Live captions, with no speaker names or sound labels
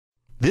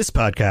This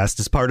podcast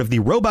is part of the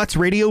Robots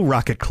Radio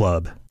Rocket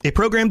Club, a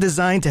program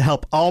designed to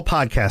help all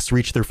podcasts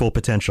reach their full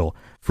potential.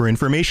 For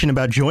information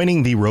about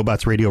joining the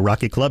Robots Radio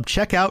Rocket Club,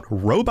 check out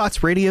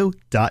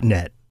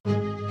robotsradio.net.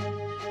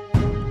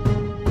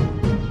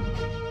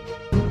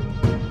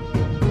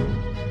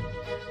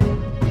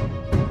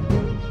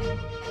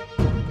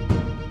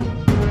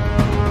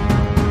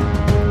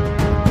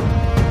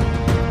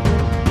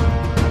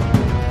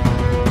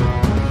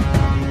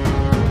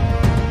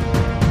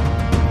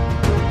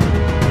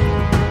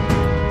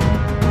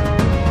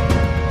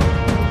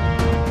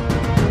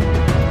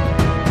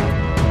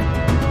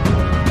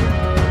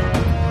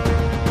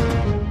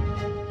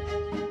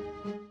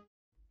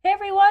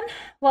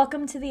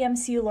 Welcome to the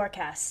MCU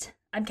Lorecast.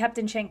 I'm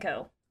Captain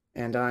Chenko.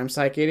 And I'm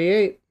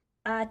Psych88.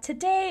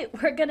 Today,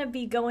 we're going to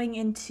be going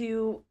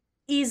into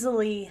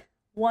easily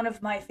one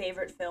of my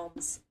favorite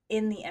films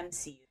in the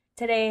MCU.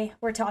 Today,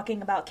 we're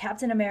talking about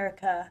Captain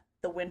America,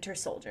 the Winter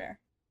Soldier.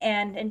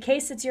 And in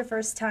case it's your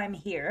first time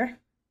here,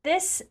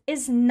 this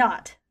is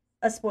not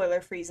a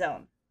spoiler-free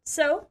zone.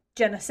 So,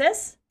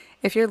 Genesis?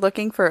 If you're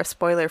looking for a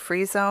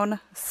spoiler-free zone,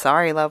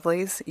 sorry,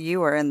 lovelies,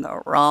 you are in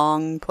the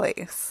wrong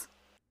place.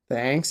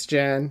 Thanks,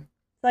 Jen.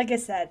 Like I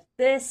said,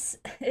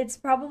 it's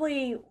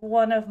probably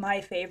one of my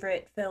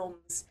favorite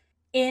films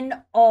in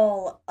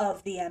all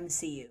of the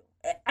MCU.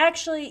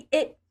 Actually,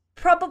 it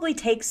probably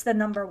takes the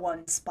number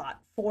one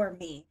spot for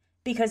me,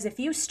 because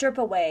if you strip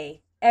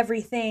away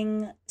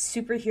everything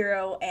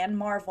superhero and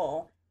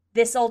Marvel,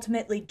 this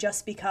ultimately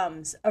just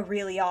becomes a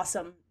really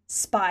awesome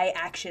spy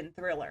action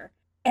thriller.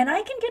 And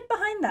I can get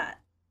behind that.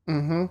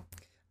 Mm-hmm.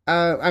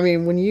 I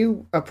mean, when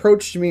you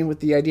approached me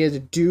with the idea to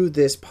do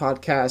this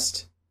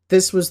podcast,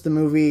 this was the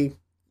movie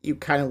you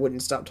kind of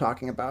wouldn't stop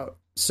talking about.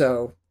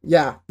 So,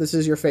 yeah, this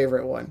is your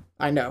favorite one.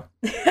 I know.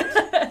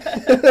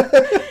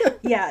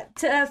 Yeah,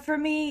 for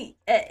me,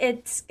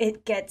 it's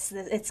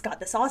got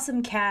this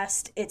awesome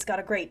cast. It's got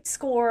a great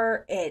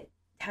score. It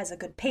has a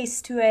good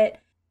pace to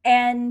it,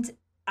 and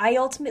I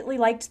ultimately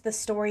liked the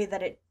story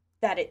that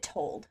it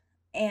told.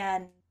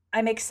 And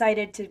I'm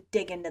excited to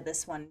dig into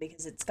this one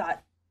because it's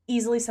got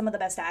easily some of the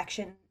best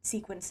action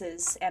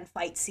sequences and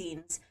fight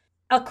scenes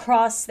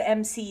across the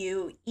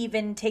MCU,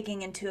 even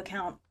taking into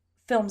account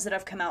films that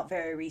have come out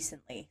very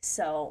recently.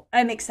 So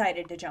I'm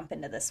excited to jump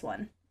into this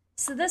one.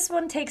 So this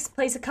one takes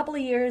place a couple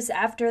of years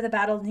after the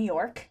Battle of New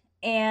York,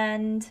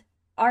 and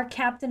our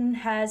captain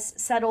has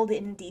settled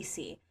in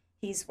DC.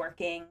 He's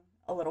working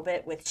a little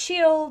bit with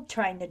S.H.I.E.L.D.,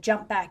 trying to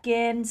jump back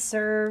in,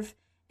 serve,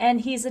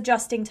 and he's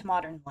adjusting to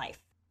modern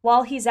life.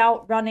 While he's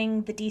out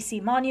running the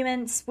DC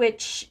monuments,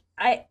 which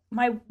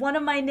one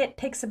of my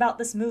nitpicks about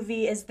this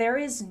movie is there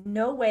is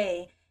no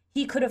way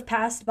he could have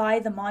passed by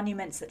the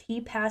monuments that he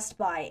passed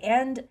by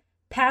and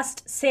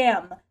passed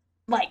Sam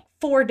like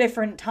 4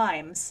 different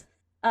times,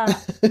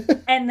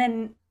 and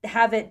then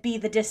have it be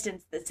the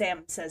distance that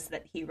Sam says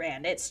that he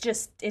ran.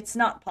 It's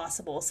not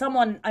possible.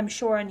 Someone, I'm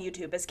sure on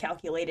YouTube, has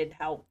calculated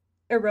how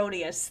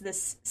erroneous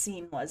this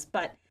scene was,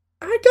 but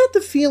I got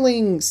the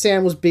feeling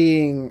Sam was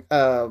being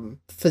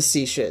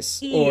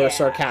facetious or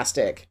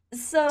sarcastic.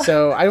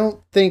 So I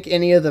don't think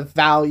any of the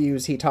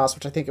values he tossed,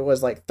 which I think it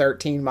was like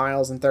 13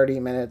 miles in 30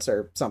 minutes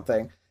or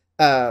something,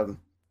 I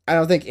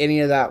don't think any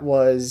of that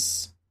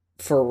was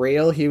for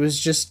real. He was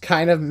just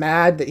kind of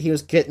mad that he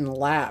was getting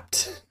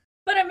lapped.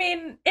 But I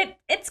mean,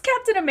 it's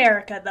Captain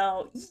America,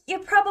 though. You're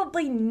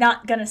probably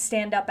not going to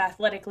stand up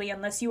athletically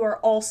unless you are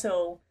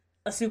also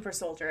a super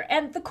soldier.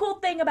 And the cool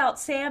thing about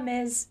Sam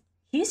is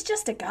he's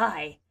just a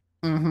guy.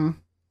 Mm-hmm.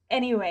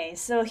 Anyway,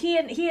 so he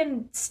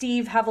and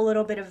Steve have a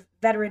little bit of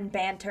veteran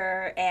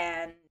banter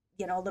and,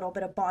 a little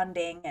bit of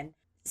bonding. And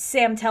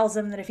Sam tells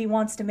him that if he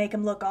wants to make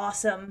him look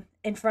awesome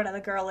in front of the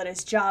girl at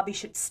his job, he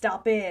should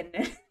stop in.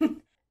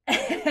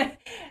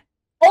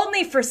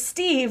 Only for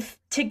Steve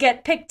to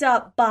get picked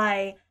up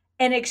by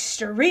an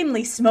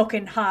extremely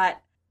smoking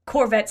hot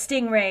Corvette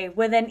Stingray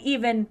with an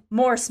even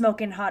more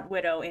smoking hot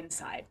Widow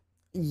inside.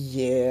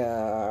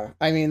 Yeah,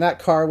 I mean, that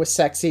car was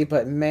sexy,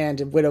 but man,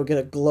 did Widow get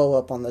a glow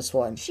up on this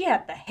one. She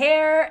had the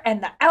hair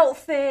and the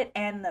outfit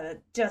and the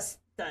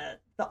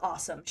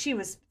awesome. She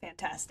was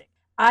fantastic.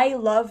 I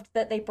loved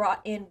that they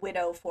brought in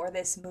Widow for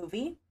this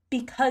movie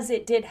because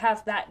it did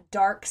have that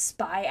dark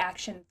spy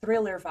action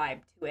thriller vibe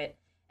to it.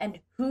 And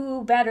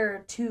who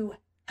better to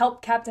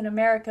help Captain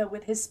America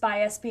with his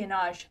spy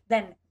espionage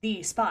than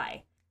the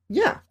spy?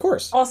 Yeah, of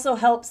course. Also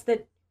helps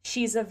that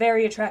she's a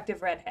very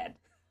attractive redhead.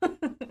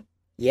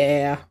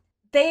 Yeah.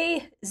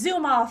 They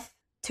zoom off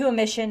to a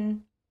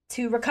mission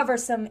to recover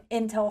some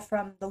intel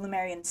from the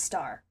Lumerian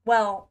Star.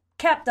 Well,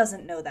 Cap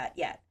doesn't know that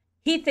yet.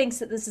 He thinks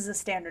that this is a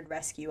standard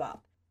rescue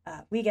op.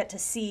 We get to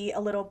see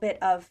a little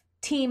bit of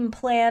team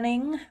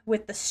planning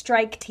with the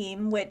strike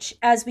team, which,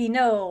 as we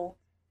know,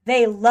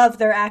 they love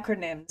their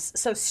acronyms.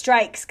 So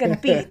strike's going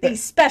to be the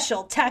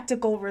Special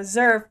Tactical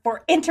Reserve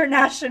for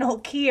International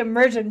Key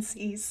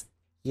Emergencies.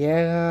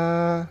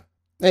 Yeah.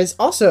 There's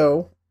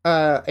also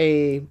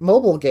a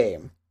mobile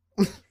game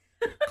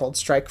called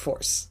Strike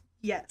Force.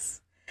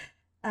 Yes.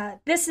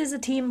 This is a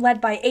team led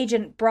by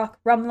Agent Brock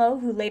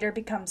Rumlow, who later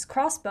becomes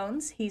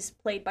Crossbones. He's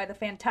played by the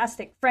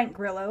fantastic Frank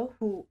Grillo,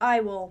 who I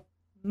will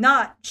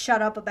not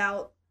shut up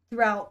about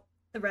throughout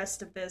the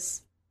rest of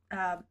this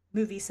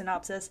movie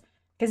synopsis,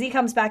 because he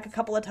comes back a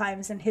couple of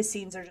times and his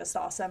scenes are just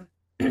awesome.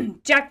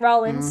 Jack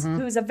Rollins,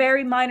 who's a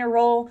very minor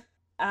role,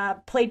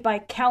 played by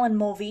Callan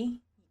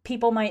Mulvey.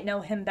 People might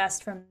know him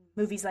best from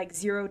movies like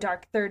Zero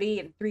Dark 30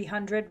 and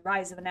 300,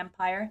 Rise of an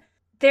Empire.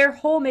 Their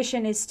whole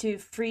mission is to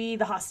free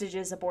the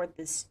hostages aboard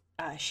this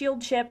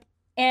shield ship,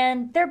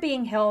 and they're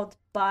being held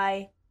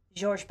by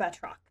Georges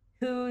Batroc,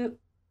 who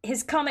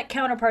his comic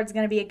counterpart is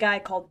going to be a guy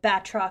called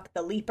Batroc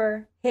the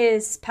Leaper.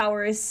 His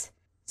power is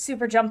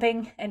super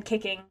jumping and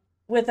kicking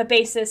with a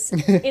basis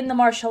in the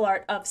martial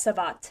art of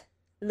savate.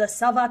 Le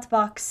savate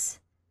box,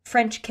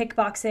 French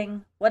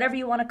kickboxing, whatever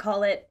you want to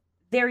call it.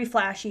 Very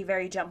flashy,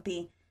 very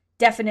jumpy.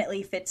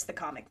 Definitely fits the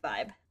comic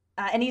vibe.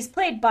 And he's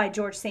played by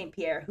Georges St.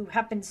 Pierre, who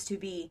happens to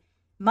be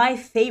my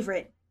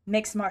favorite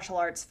mixed martial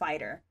arts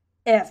fighter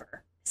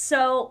ever.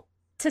 So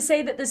to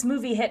say that this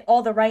movie hit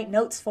all the right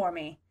notes for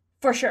me,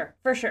 for sure.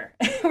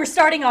 We're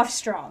starting off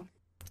strong.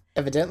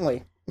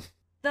 Evidently.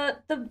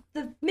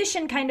 The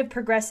mission kind of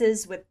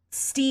progresses with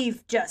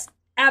Steve just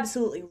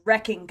absolutely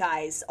wrecking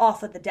guys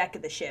off of the deck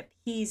of the ship.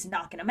 He's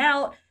knocking them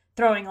out,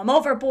 throwing them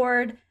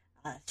overboard,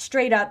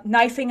 straight up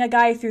knifing a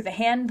guy through the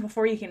hand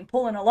before you can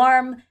pull an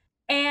alarm.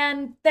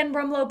 And then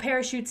Rumlow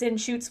parachutes in,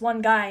 shoots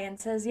one guy, and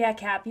says, "Yeah,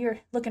 Cap, you're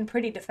looking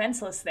pretty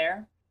defenseless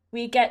there."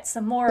 We get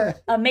some more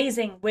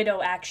amazing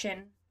Widow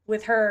action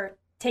with her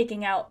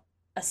taking out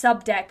a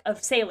subdeck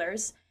of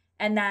sailors,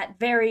 and that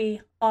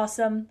very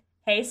awesome,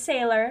 "Hey,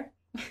 sailor."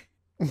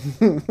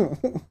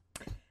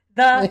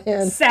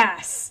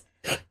 Sass.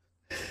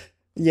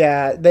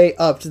 Yeah, they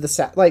upped the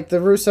sass. Like, the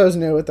Russos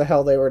knew what the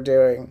hell they were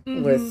doing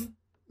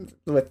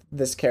with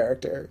this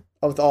character,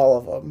 with all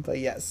of them, but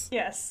yes.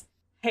 Yes.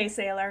 "Hey,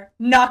 sailor."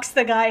 Knocks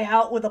the guy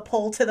out with a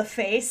pole to the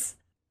face.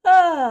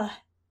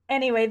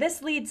 Anyway,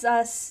 this leads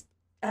us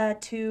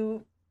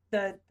to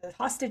the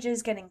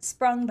hostages getting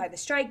sprung by the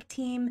strike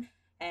team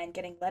and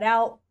getting let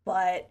out,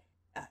 but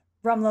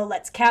Rumlow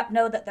lets Cap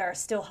know that there are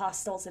still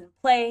hostiles in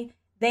play.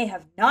 They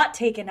have not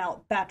taken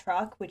out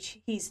Batroc,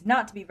 which he's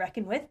not to be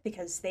reckoned with,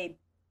 because they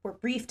were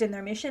briefed in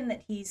their mission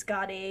that he's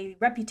got a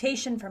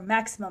reputation for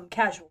maximum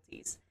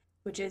casualties,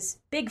 which is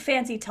big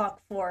fancy talk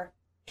for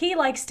he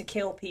likes to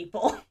kill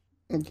people.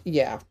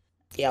 Yeah.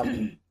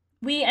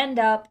 We end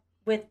up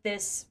with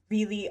this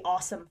really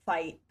awesome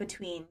fight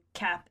between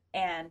Cap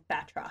and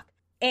Batroc.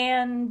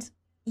 And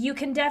you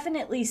can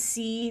definitely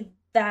see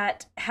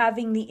that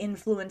having the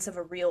influence of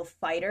a real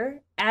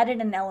fighter added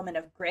an element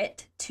of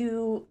grit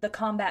to the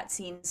combat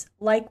scenes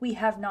like we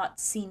have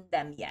not seen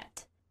them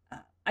yet.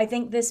 I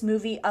think this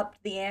movie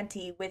upped the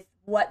ante with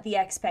what the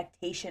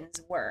expectations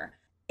were.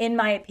 In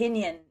my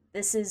opinion,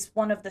 this is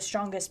one of the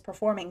strongest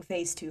performing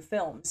Phase 2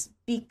 films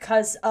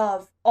because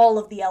of all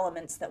of the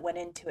elements that went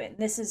into it. And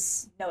this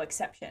is no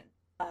exception.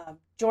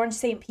 Georges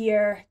St.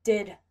 Pierre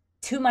did,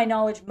 to my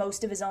knowledge,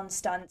 most of his own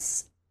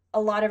stunts.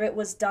 A lot of it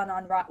was done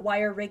on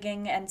wire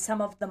rigging, and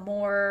some of the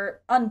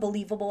more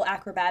unbelievable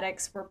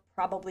acrobatics were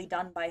probably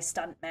done by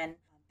stuntmen.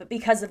 But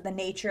because of the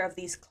nature of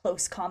these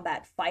close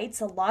combat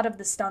fights, a lot of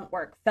the stunt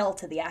work fell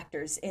to the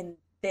actors in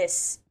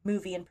this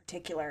movie in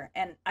particular.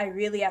 And I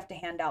really have to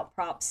hand out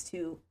props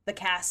to the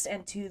cast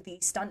and to the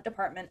stunt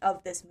department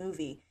of this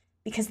movie,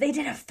 because they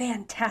did a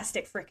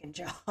fantastic freaking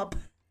job.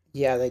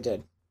 Yeah, they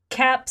did.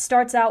 Cap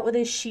starts out with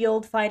his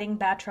shield fighting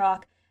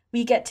Batroc.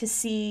 We get to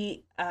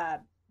see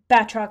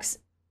Batroc's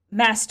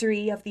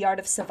mastery of the art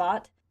of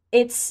savate.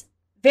 It's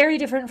very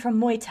different from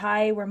Muay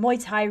Thai, where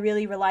Muay Thai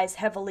really relies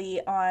heavily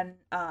on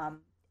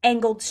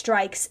angled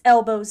strikes,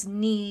 elbows,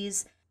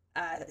 knees.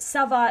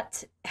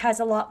 Savate has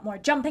a lot more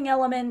jumping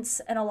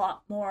elements and a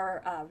lot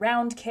more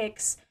round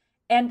kicks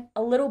and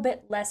a little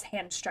bit less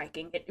hand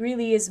striking. It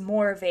really is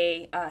more of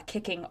a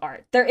kicking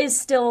art. There is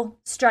still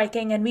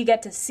striking, and we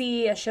get to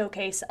see a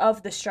showcase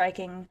of the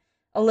striking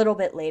a little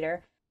bit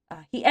later.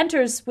 He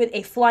enters with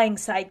a flying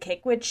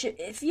sidekick, which,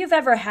 if you've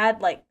ever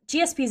had, like,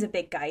 GSP's a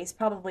big guy. He's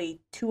probably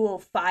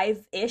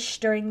 205-ish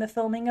during the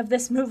filming of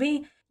this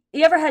movie.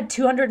 You ever had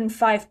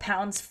 205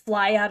 pounds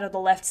fly out of the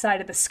left side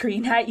of the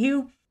screen at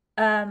you?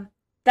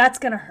 That's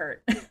gonna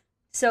hurt.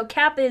 So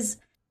Cap is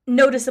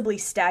noticeably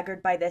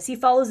staggered by this. He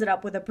follows it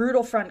up with a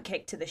brutal front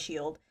kick to the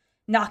shield,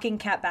 knocking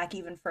Cap back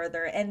even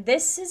further. And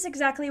this is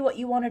exactly what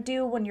you want to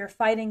do when you're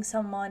fighting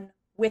someone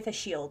with a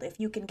shield. If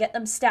you can get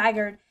them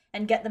staggered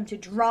and get them to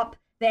drop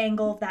the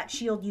angle of that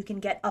shield, you can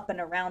get up and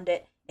around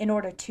it in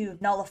order to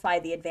nullify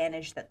the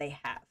advantage that they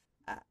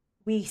have.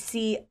 We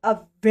see a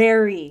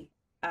very,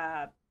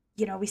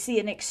 we see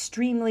an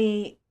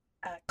extremely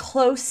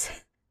close,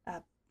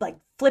 like,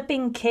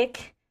 flipping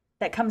kick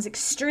that comes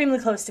extremely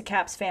close to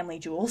Cap's family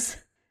jewels.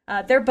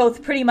 They're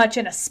both pretty much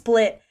in a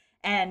split,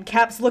 and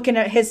Cap's looking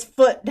at his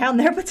foot down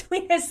there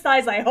between his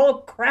thighs like, oh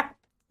crap.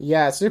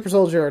 Yeah, Super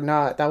Soldier or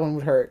not, that one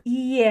would hurt.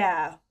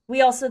 Yeah.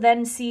 We also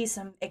then see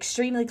some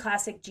extremely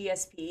classic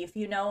GSP. If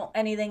you know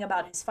anything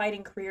about his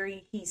fighting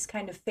career, he's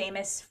kind of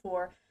famous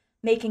for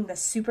making the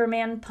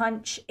Superman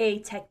punch a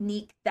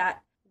technique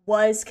that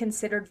was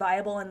considered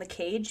viable in the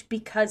cage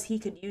because he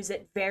could use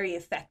it very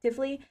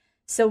effectively.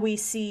 So we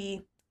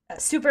see a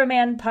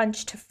Superman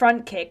punch to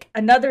front kick,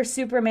 another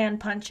Superman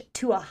punch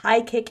to a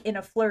high kick in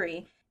a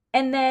flurry,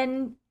 and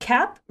then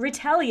Cap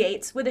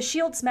retaliates with a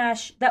shield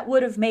smash that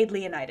would have made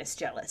Leonidas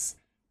jealous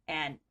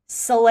and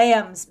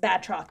slams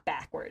Batroc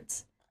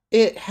backwards.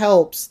 It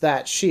helps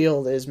that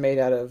shield is made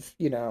out of,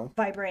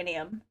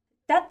 vibranium.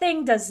 That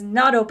thing does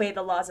not obey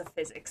the laws of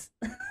physics.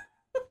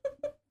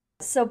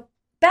 So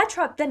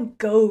Batroc then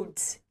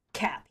goads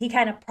Cap. He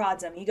kind of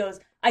prods him. He goes,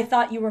 I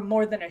thought you were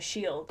more than a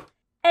shield.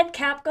 And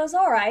Cap goes,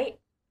 all right,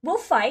 we'll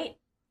fight.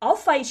 I'll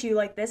fight you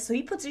like this. So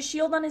he puts his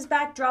shield on his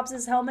back, drops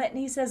his helmet, and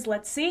he says,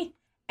 let's see.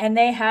 And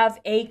they have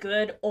a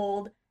good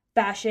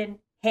old-fashioned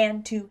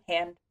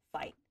hand-to-hand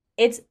fight.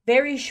 It's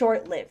very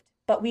short-lived,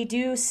 but we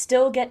do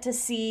still get to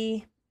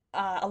see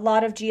a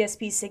lot of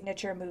GSP's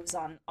signature moves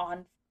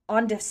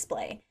on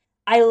display.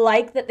 I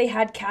like that they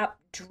had Cap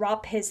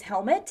drop his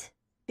helmet,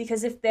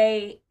 because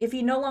if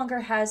he no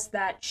longer has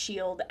that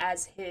shield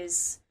as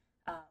his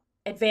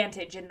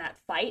advantage in that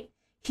fight,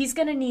 he's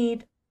going to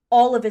need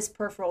all of his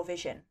peripheral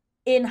vision.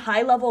 In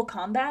high-level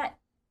combat,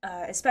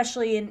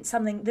 especially in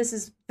something, this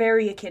is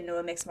very akin to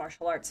a mixed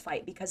martial arts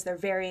fight because they're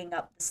varying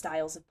up the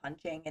styles of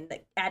punching and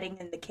adding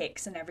in the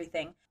kicks and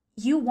everything.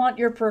 You want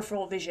your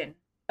peripheral vision.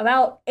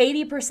 About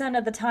 80%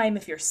 of the time,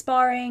 if you're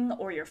sparring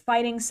or you're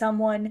fighting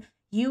someone,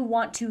 you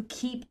want to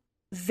keep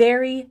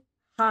very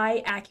high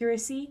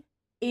accuracy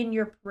in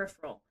your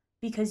peripheral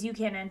because you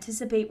can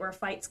anticipate where a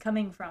fight's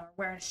coming from or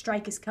where a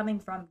strike is coming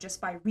from just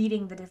by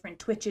reading the different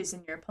twitches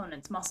in your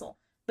opponent's muscle.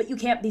 But you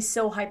can't be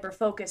so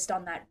hyper-focused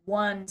on that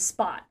one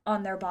spot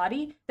on their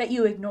body that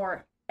you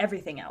ignore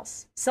everything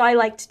else. So I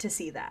liked to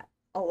see that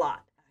a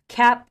lot.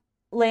 Cap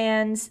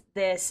lands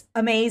this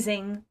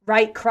amazing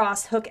right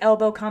cross hook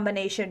elbow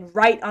combination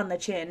right on the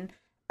chin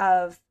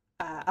of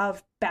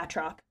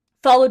Batroc,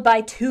 followed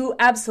by two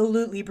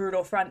absolutely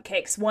brutal front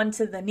kicks, one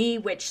to the knee,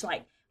 which,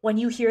 like, when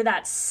you hear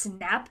that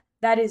snap,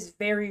 that is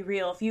very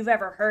real. If you've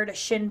ever heard a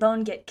shin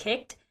bone get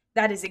kicked,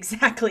 that is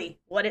exactly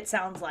what it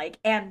sounds like.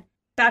 And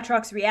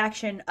Batroc's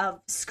reaction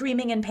of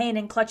screaming in pain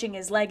and clutching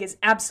his leg is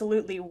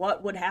absolutely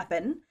what would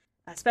happen,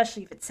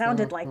 especially if it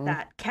sounded like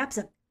that. Cap's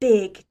a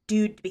big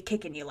dude to be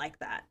kicking you like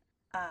that.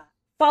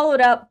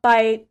 Followed up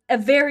by a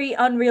very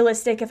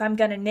unrealistic, if I'm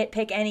going to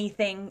nitpick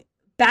anything,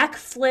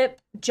 backflip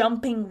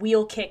jumping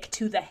wheel kick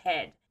to the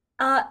head.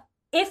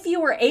 If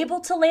you were able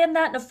to land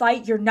that in a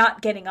fight, you're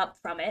not getting up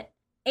from it.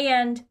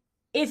 And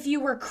if you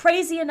were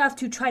crazy enough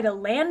to try to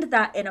land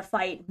that in a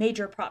fight,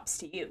 major props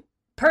to you.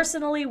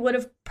 Personally, would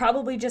have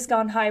probably just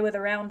gone high with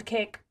a round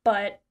kick,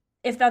 but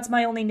if that's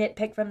my only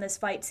nitpick from this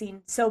fight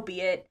scene, so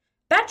be it.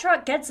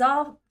 Batroc gets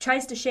off,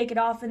 tries to shake it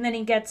off, and then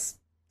he gets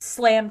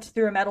slammed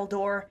through a metal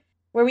door,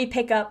 where we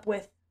pick up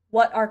with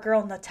what our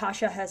girl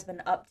Natasha has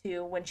been up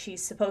to when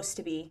she's supposed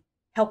to be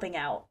helping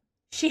out.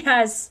 She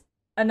has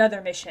another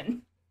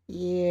mission.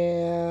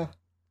 Yeah.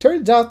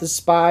 Turns out the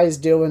spy's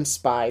doing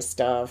spy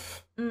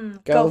stuff.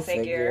 Go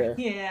figure.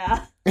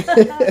 Yeah.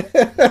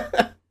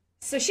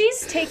 So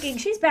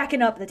she's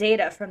backing up the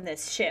data from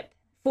this ship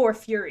for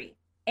Fury.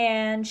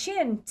 And she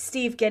and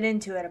Steve get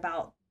into it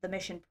about the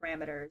mission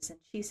parameters. And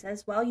she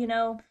says, well,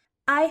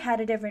 I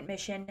had a different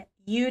mission.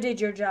 You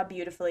did your job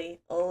beautifully.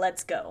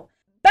 Let's go.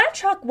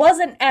 Batroc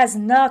wasn't as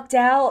knocked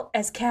out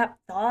as Cap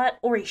thought,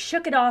 or he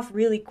shook it off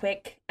really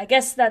quick. I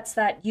guess that's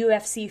that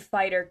UFC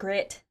fighter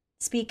grit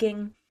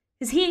speaking.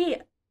 Because he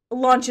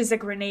launches a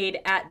grenade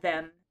at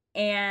them,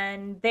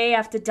 and they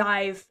have to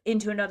dive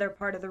into another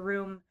part of the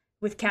room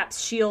with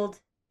Cap's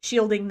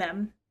shielding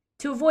them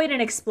to avoid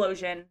an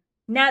explosion.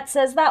 Nat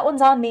says, that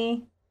one's on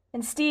me.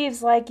 And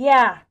Steve's like,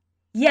 yeah,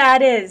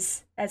 it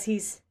is, as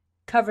he's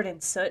covered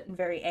in soot and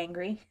very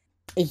angry.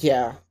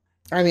 Yeah.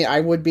 I mean, I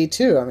would be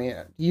too. I mean,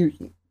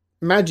 you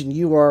imagine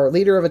you are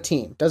leader of a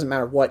team. Doesn't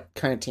matter what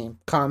kind of team,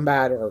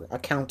 combat or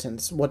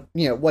accountants,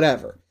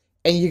 whatever.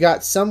 And you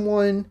got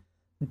someone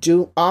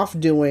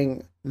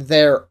doing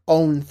their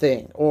own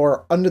thing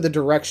or under the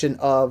direction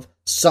of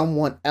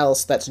someone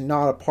else that's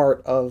not a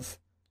part of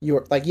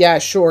your, like, yeah,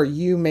 sure,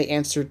 you may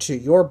answer to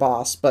your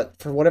boss, but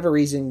for whatever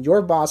reason,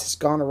 your boss has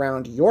gone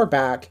around your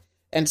back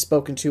and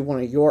spoken to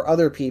one of your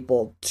other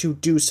people to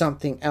do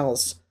something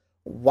else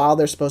while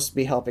they're supposed to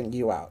be helping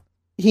you out.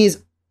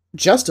 He's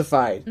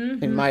justified,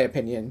 in my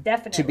opinion,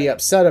 definitely, to be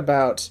upset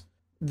about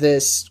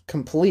this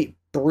complete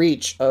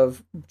breach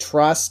of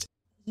trust.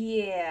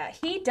 Yeah,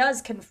 he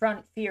does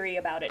confront Fury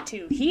about it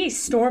too. He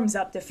storms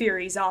up to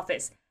Fury's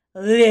office,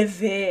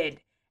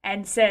 livid,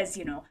 and says,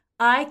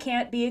 I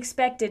can't be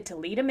expected to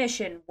lead a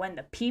mission when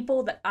the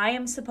people that I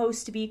am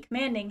supposed to be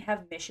commanding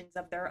have missions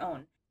of their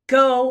own.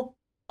 Go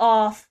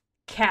off,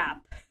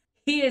 Cap.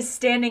 He is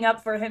standing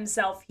up for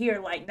himself here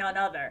like none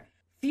other.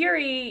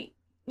 Fury,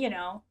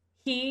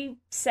 he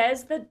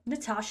says that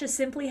Natasha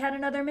simply had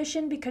another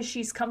mission because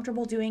she's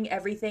comfortable doing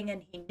everything,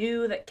 and he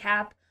knew that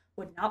Cap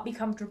would not be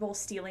comfortable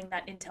stealing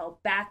that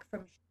intel back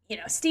from...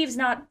 Steve's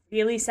not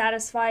really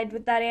satisfied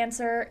with that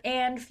answer,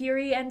 and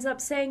Fury ends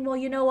up saying, well,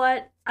 you know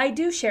what? I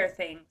do share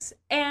things,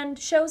 and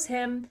shows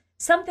him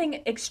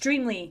something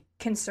extremely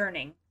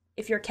concerning.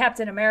 If you're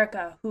Captain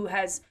America, who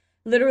has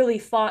literally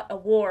fought a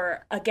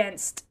war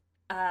against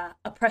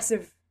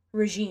oppressive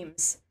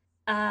regimes,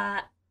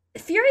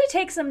 Fury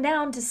takes him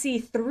down to see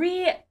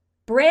 3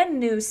 brand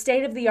new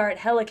state-of-the-art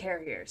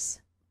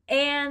helicarriers.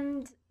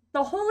 And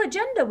the whole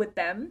agenda with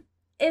them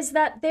is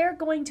that they're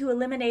going to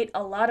eliminate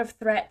a lot of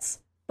threats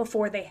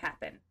before they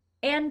happen.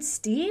 And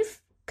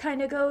Steve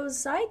kind of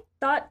goes, I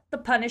thought the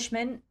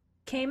punishment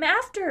came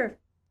after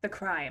the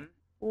crime.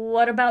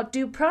 What about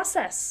due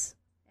process?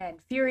 And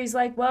Fury's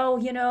like, well,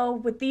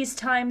 with these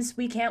times,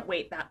 we can't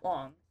wait that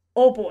long.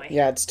 Oh boy.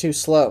 Yeah, it's too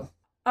slow.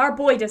 Our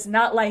boy does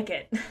not like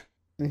it.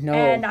 No.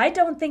 And I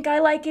don't think I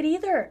like it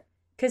either.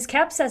 Because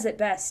Cap says it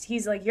best.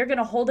 He's like, you're going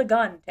to hold a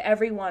gun to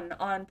everyone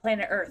on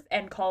planet Earth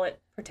and call it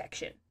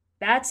protection.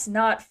 That's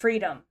not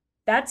freedom.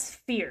 That's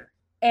fear.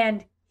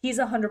 And he's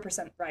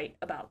 100% right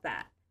about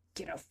that.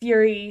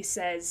 Fury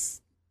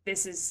says,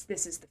 this is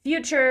the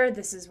future.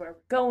 This is where we're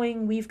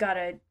going. We've got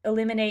to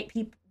eliminate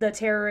the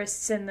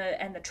terrorists and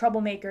the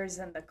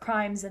troublemakers and the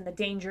crimes and the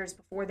dangers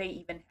before they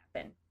even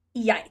happen.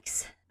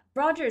 Yikes.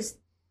 Rogers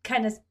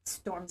kind of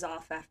storms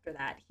off after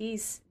that.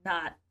 He's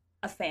not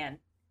a fan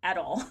at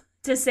all,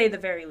 to say the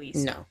very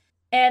least. No.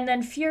 And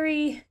then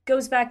Fury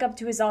goes back up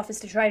to his office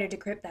to try to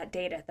decrypt that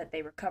data that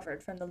they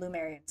recovered from the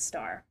Lumerian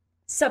star.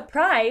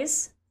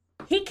 Surprise!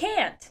 He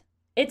can't.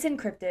 It's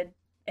encrypted,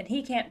 and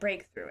he can't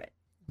break through it.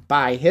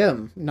 By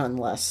him,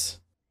 nonetheless.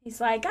 He's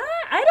like,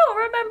 I don't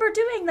remember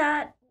doing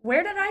that.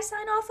 Where did I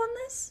sign off on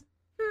this?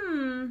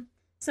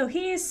 So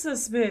he's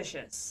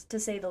suspicious, to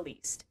say the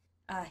least.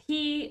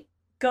 He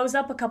goes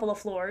up a couple of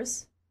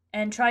floors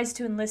and tries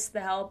to enlist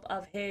the help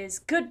of his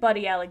good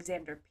buddy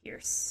Alexander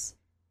Pierce,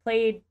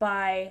 played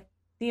by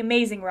the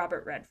amazing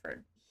Robert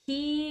Redford.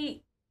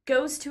 He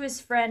goes to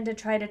his friend to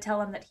try to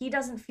tell him that he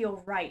doesn't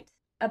feel right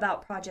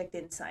about Project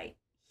Insight.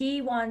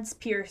 He wants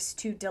Pierce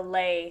to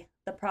delay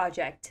the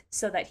project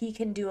so that he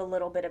can do a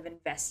little bit of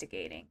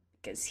investigating,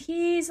 because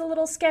he's a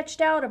little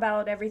sketched out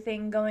about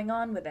everything going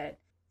on with it.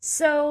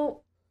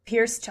 So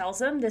Pierce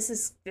tells him this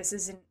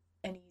isn't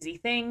an easy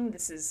thing.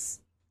 This is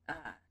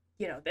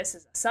this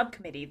is a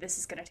subcommittee. This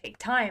is going to take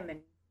time.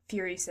 And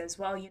Fury says,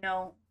 well,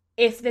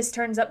 if this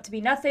turns up to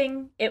be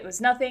nothing, it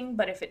was nothing.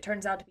 But if it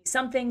turns out to be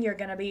something, you're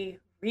going to be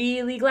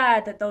really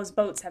glad that those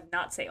boats have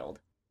not sailed.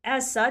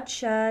 As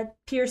such,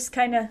 Pierce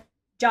kind of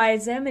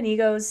jives him and he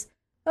goes,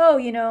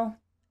 oh,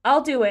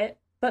 I'll do it,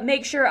 but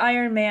make sure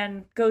Iron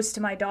Man goes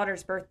to my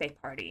daughter's birthday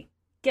party.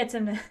 Gets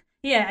him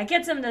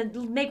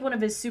to make one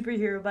of his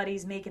superhero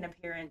buddies make an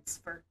appearance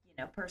for,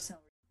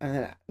 personal.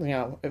 And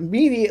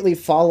immediately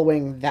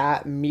following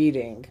that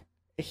meeting,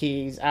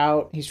 he's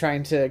out. He's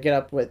trying to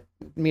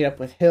meet up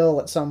with Hill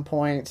at some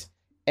point,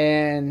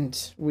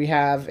 and we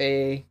have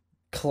a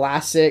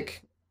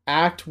classic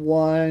Act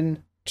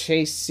 1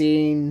 chase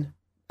scene,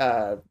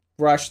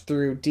 rush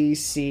through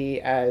DC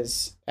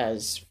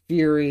as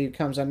Fury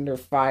comes under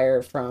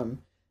fire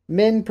from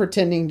men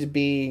pretending to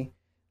be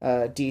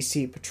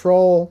DC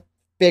Patrol.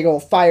 Big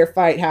old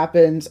firefight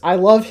happens. I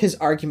love his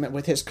argument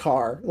with his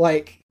car.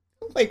 Like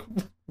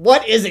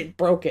what isn't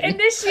broken?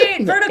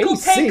 Initiate vertical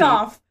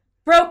takeoff.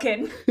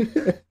 Broken.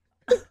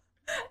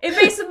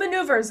 Evasive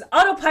maneuvers.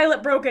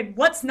 Autopilot broken.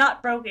 What's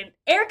not broken?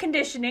 Air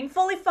conditioning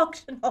fully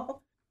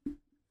functional.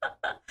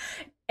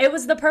 It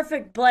was the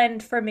perfect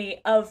blend for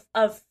me of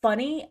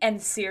funny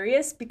and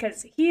serious,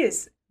 because he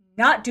is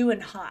not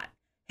doing hot.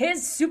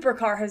 His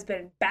supercar has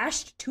been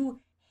bashed to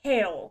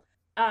hell.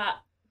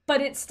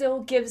 But it still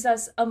gives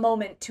us a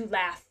moment to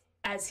laugh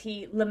as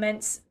he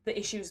laments the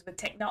issues with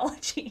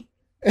technology.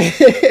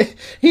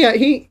 Yeah,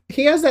 he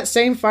has that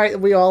same fight that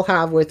we all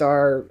have with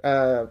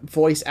our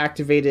voice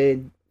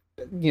activated,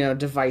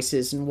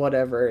 devices and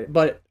whatever.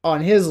 But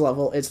on his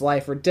level, it's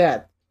life or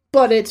death.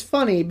 But it's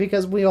funny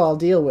because we all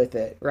deal with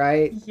it,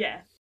 right?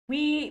 Yeah.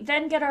 We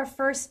then get our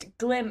first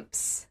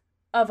glimpse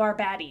of our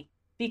baddie,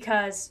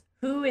 because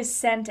who is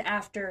sent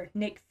after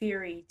Nick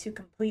Fury to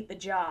complete the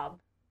job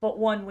but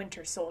one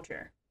Winter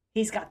Soldier?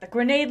 He's got the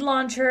grenade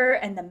launcher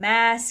and the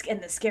mask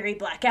and the scary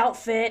black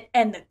outfit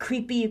and the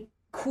creepy,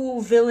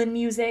 cool villain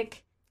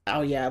music.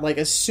 Oh yeah, like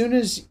as soon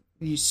as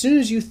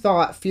you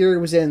thought Fury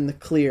was in the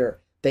clear,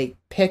 they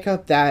pick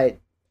up that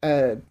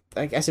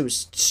I guess it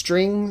was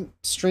string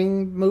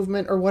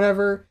movement or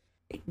whatever.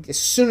 As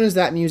soon as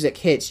that music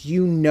hits,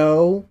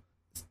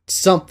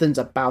 something's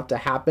about to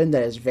happen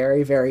that is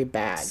very, very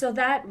bad. So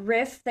that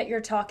riff that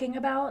you're talking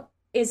about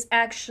is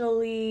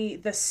actually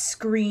the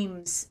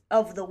screams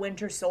of the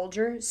Winter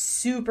Soldier,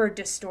 super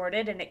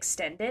distorted and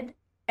extended,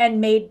 and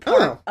made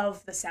part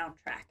of the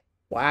soundtrack.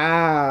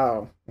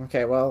 Wow.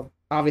 Okay, well,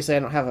 obviously I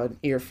don't have an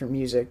ear for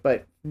music,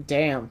 but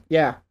damn,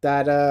 yeah,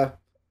 that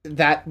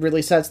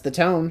really sets the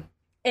tone.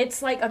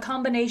 It's like a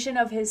combination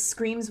of his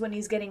screams when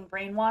he's getting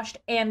brainwashed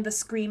and the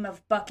scream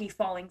of Bucky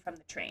falling from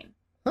the train.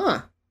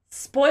 Huh.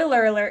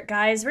 Spoiler alert,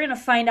 guys. We're going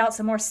to find out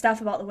some more stuff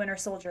about the Winter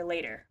Soldier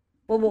later.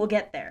 Well, we'll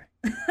get there.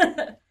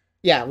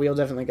 Yeah, we'll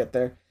definitely get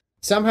there.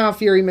 Somehow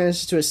Fury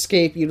manages to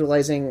escape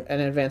utilizing an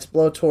advanced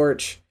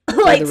blowtorch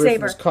by the roof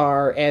of his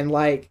car, and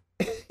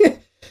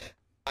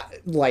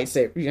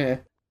lightsaber. Yeah,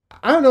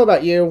 I don't know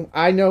about you.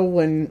 I know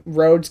when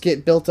roads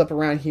get built up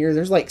around here,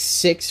 there's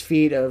 6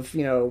 feet of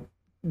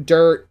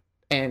dirt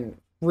and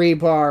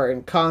rebar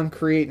and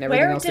concrete and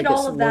everything else that gets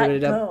loaded up. Where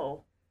did all of that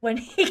go when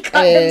he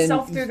cut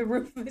himself through the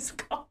roof of his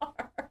car?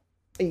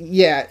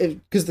 Yeah,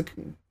 because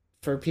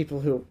for people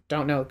who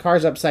don't know, the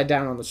car's upside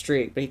down on the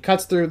street, but he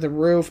cuts through the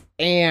roof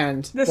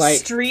and the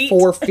street?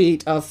 4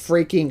 feet of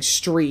freaking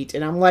street,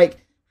 and I'm like,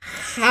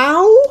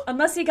 how?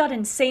 Unless he got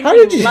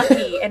insanely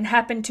lucky and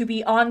happened to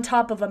be on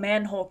top of a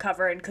manhole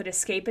cover and could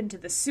escape into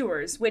the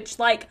sewers, which,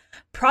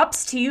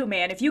 props to you,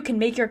 man, if you can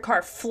make your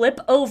car flip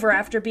over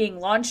after being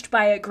launched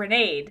by a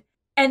grenade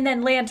and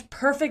then land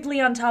perfectly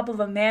on top of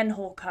a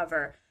manhole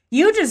cover.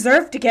 You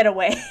deserve to get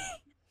away.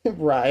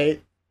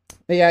 Right.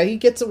 Yeah, he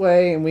gets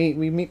away, and we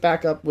meet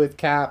back up with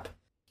Cap.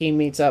 He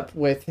meets up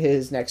with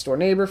his next-door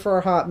neighbor for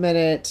a hot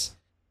minute,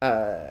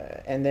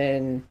 and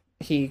then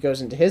he goes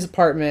into his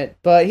apartment,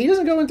 but he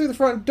doesn't go in through the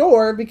front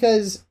door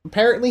because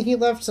apparently he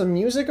left some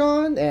music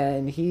on,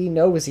 and he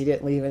knows he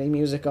didn't leave any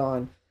music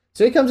on.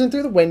 So he comes in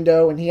through the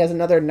window, and he has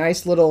another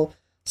nice little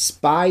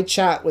spy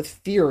chat with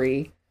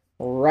Fury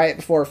right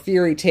before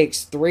Fury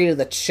takes 3 to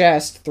the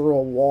chest through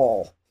a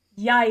wall.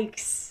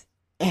 Yikes.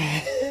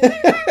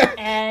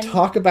 And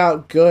talk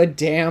about good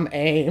damn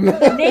aim.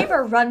 The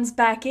neighbor runs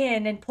back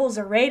in and pulls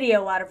a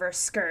radio out of her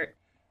skirt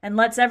and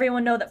lets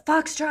everyone know that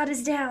Foxtrot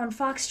is down,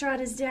 Foxtrot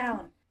is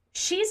down.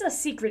 She's a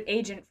secret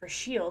agent for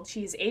S.H.I.E.L.D.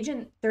 She's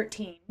Agent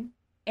 13,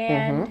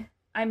 and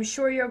I'm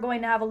sure you're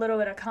going to have a little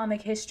bit of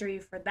comic history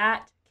for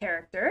that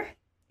character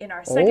in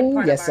our second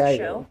part of our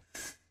show.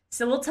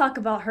 So we'll talk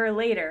about her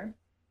later.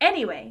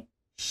 Anyway,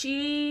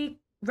 she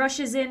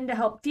rushes in to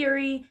help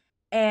Fury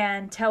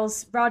and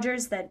tells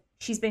Rogers that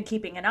she's been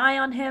keeping an eye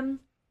on him,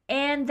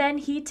 and then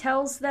he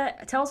tells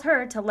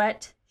her to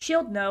let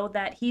S.H.I.E.L.D. know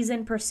that he's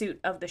in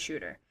pursuit of the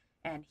shooter,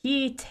 and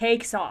he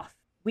takes off.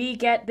 We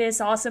get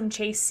this awesome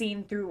chase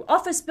scene through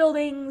office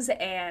buildings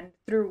and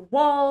through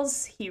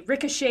walls. He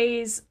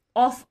ricochets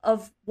off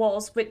of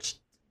walls, which,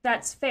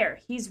 that's fair.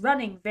 He's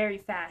running very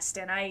fast,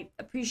 and I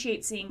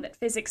appreciate seeing that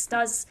physics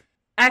does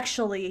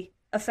actually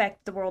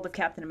affect the world of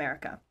Captain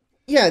America.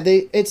 Yeah,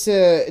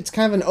 it's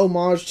kind of an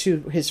homage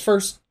to his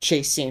first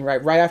chase scene,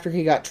 right after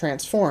he got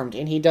transformed,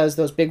 and he does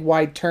those big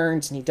wide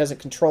turns, and he doesn't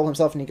control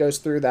himself, and he goes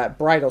through that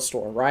bridal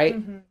store, right?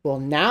 Mm-hmm. Well,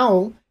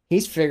 now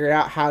he's figured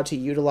out how to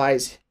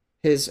utilize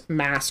his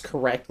mass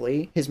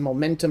correctly, his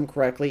momentum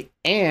correctly,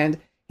 and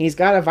he's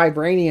got a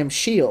vibranium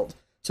shield.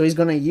 So he's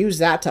going to use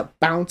that to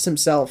bounce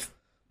himself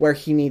where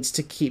he needs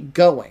to keep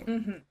going.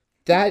 Mm-hmm.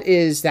 That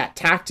is that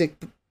tactic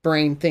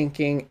brain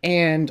thinking,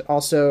 and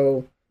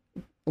also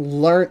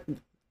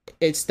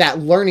it's that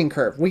learning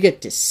curve. We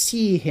get to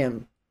see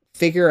him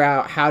figure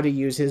out how to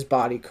use his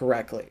body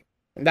correctly.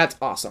 And that's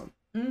awesome.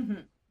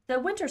 Mm-hmm. The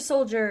Winter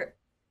Soldier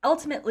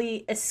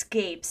ultimately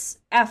escapes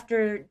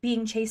after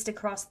being chased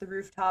across the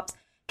rooftops.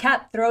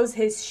 Cap throws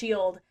his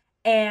shield,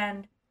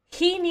 and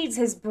he needs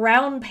his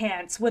brown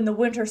pants when the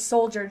Winter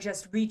Soldier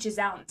just reaches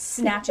out and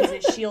snatches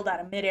his shield out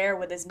of midair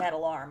with his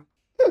metal arm.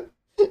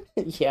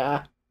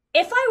 Yeah.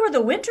 If I were the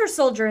Winter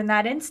Soldier in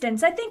that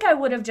instance, I think I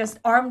would have just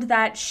armed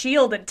that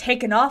shield and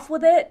taken off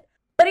with it.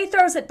 But he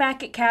throws it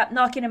back at Cap,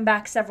 knocking him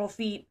back several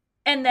feet,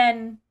 and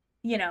then,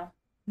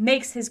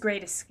 makes his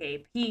great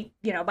escape. He,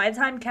 by the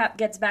time Cap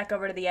gets back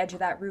over to the edge of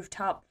that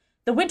rooftop,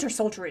 the Winter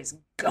Soldier is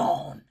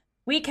gone.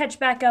 We catch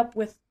back up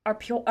with our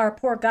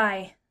poor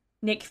guy,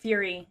 Nick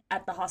Fury,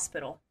 at the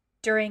hospital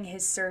during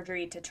his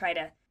surgery to try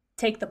to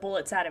take the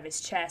bullets out of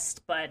his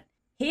chest, but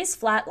he's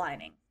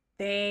flatlining.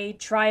 They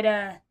try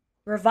to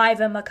revive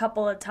him a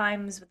couple of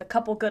times with a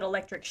couple good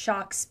electric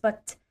shocks,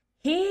 but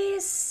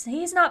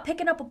he's not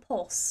picking up a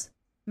pulse.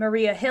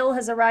 Maria Hill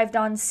has arrived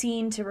on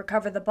scene to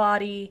recover the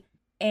body,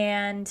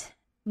 and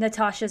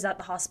Natasha's at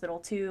the hospital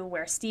too,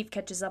 where Steve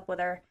catches up with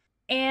her,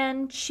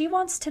 and she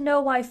wants to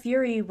know why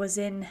Fury was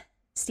in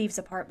Steve's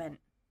apartment.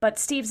 But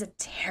Steve's a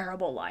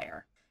terrible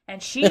liar,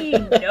 and she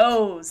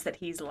knows that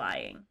he's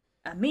lying.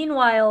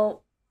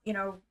 Meanwhile,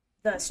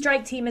 the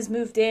strike team has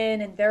moved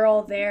in, and they're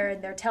all there,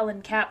 and they're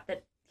telling Cap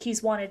that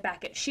he's wanted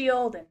back at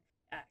S.H.I.E.L.D.,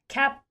 and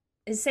Cap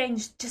is saying,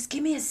 just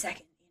give me a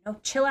second,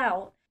 chill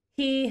out.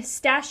 He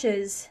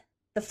stashes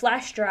the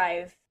flash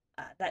drive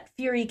that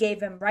Fury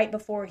gave him right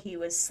before he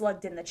was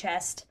slugged in the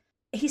chest.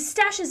 He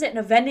stashes it in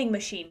a vending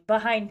machine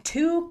behind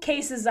 2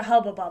 cases of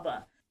Hubba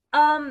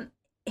Bubba.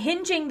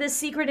 Hinging this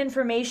secret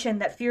information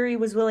that Fury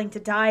was willing to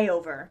die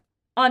over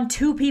on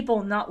 2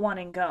 people not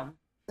wanting gum.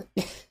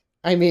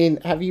 I mean,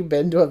 have you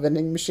been to a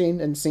vending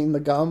machine and seen the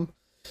gum?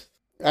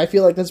 I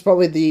feel like that's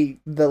probably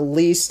the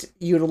least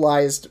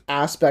utilized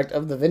aspect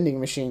of the vending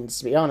machines,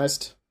 to be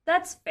honest.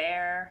 That's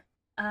fair.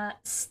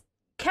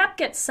 Cap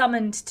gets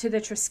summoned to the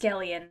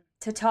Triskelion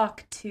to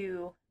talk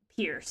to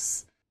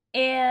Pierce,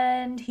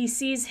 and he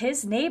sees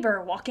his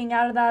neighbor walking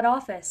out of that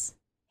office.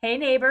 Hey,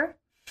 neighbor.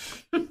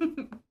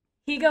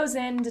 He goes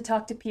in to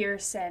talk to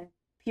Pierce, and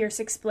Pierce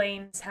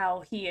explains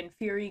how he and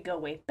Fury go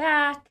way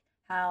back,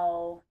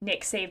 how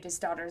Nick saved his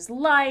daughter's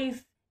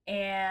life,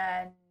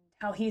 and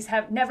how he's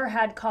never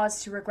had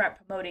cause to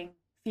regret promoting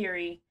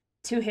Fury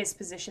to his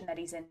position that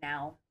he's in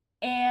now.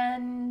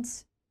 And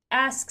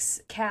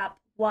asks Cap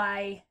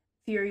why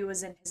Fury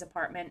was in his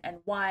apartment and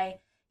why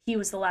he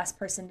was the last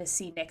person to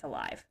see Nick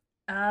alive.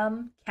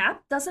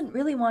 Cap doesn't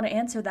really want to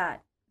answer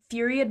that.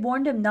 Fury had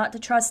warned him not to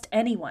trust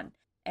anyone,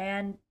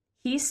 and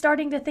he's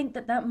starting to think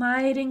that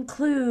might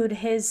include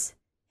his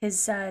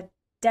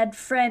dead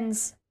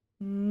friend's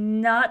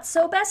not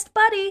so best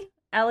buddy,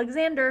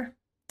 Alexander.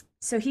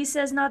 So he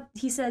says,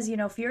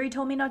 Fury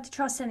told me not to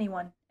trust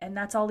anyone, and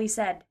that's all he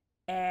said.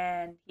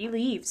 And he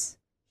leaves.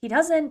 He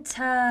doesn't,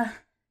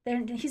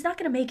 he's not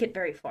going to make it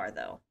very far,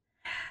 though.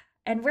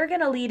 And we're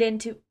going to lead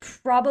into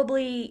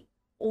probably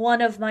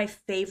one of my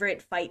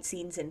favorite fight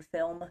scenes in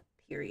film,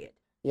 period.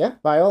 Yeah,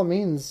 by all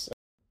means.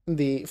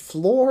 The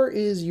floor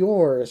is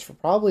yours for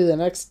probably the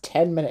next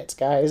 10 minutes,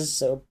 guys.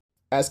 So,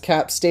 as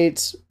Cap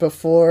states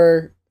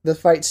before the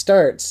fight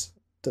starts,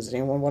 does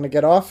anyone want to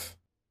get off?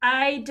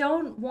 I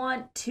don't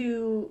want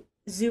to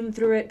zoom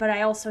through it, but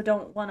I also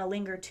don't want to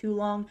linger too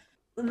long.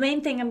 The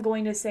main thing I'm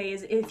going to say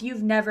is if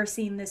you've never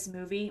seen this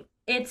movie,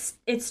 it's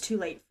too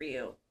late for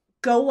you.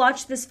 Go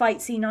watch this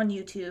fight scene on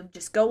YouTube.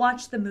 Just go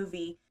watch the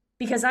movie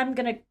because I'm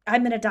gonna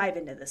dive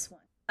into this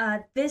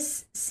one.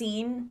 This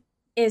scene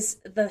is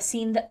the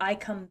scene that I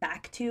come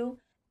back to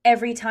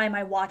every time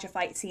I watch a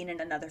fight scene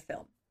in another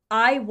film.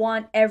 I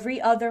want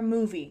every other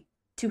movie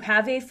to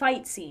have a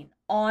fight scene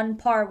on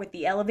par with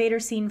the elevator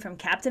scene from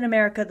Captain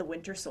America: The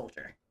Winter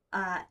Soldier.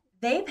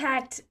 They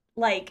packed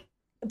like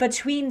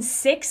between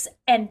 6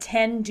 and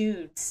 10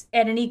 dudes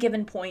at any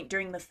given point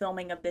during the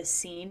filming of this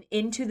scene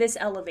into this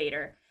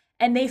elevator,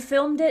 and they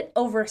filmed it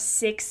over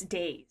 6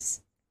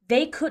 days.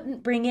 They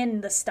couldn't bring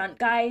in the stunt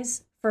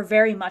guys for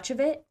very much of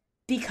it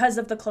because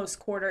of the close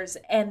quarters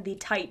and the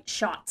tight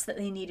shots that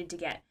they needed to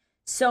get.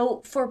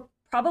 So for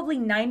probably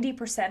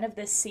 90% of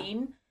this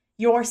scene,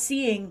 you're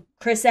seeing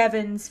Chris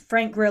Evans,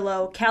 Frank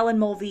Grillo, Callan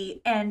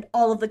Mulvey, and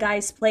all of the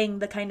guys playing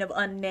the kind of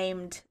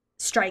unnamed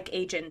strike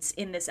agents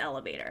in this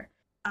elevator.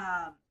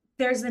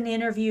 There's an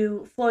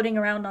interview floating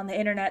around on the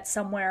internet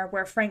somewhere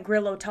where Frank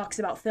Grillo talks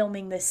about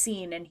filming this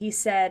scene, and he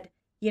said,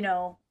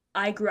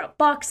 I grew up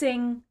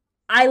boxing,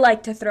 I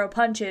like to throw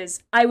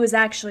punches, I was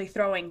actually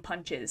throwing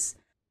punches.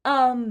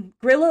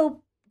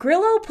 Grillo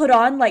put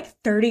on like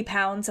 30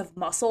 pounds of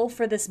muscle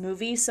for this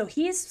movie, so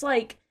he's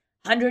like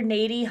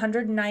 180,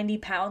 190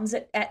 pounds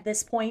at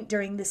this point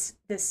during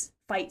this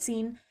fight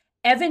scene.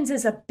 Evans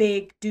is a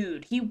big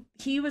dude.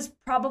 He was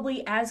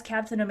probably, as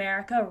Captain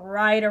America,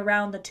 right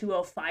around the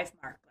 205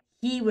 mark.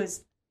 He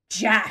was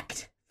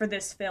jacked for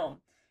this film.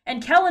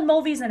 And Callan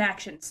Mulvey's an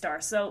action star,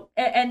 so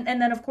and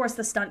then of course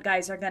the stunt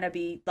guys are gonna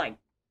be like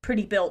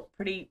pretty built,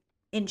 pretty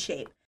in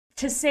shape.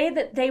 To say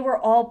that they were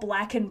all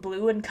black and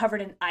blue and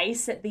covered in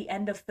ice at the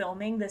end of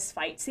filming this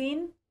fight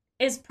scene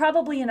is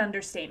probably an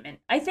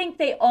understatement. I think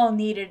they all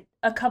needed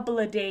a couple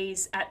of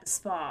days at the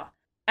spa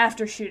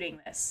after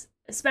shooting this,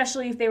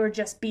 especially if they were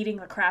just beating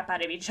the crap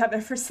out of each other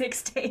for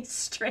 6 days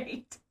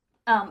straight.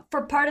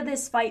 For part of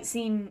this fight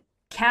scene,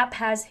 Cap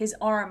has his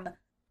arm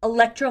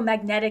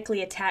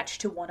electromagnetically attached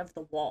to one of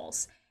the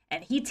walls,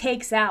 and he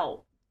takes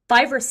out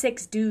 5 or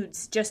 6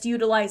 dudes just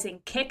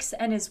utilizing kicks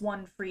and his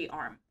one free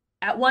arm.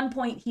 At one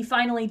point, he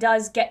finally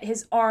does get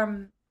his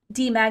arm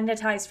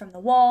demagnetized from the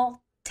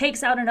wall,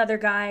 takes out another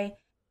guy,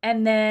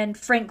 and then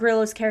Frank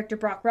Grillo's character,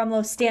 Brock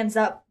Rumlow, stands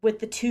up with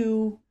the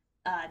 2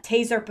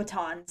 taser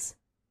batons,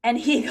 and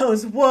he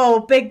goes,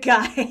 "Whoa, big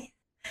guy."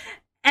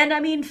 And I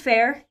mean,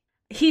 fair.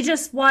 He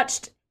just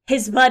watched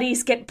his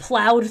buddies get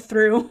plowed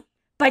through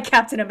by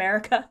Captain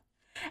America,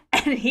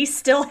 and he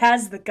still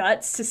has the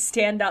guts to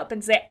stand up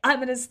and say, "I'm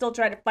gonna still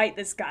try to fight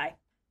this guy."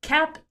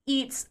 Cap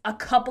eats a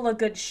couple of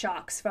good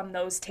shocks from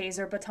those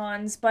taser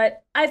batons,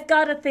 but I've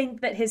gotta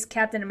think that his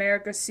Captain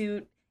America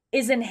suit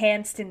is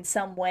enhanced in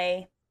some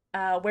way,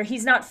 where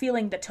he's not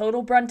feeling the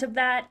total brunt of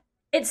that.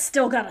 It's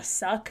still gotta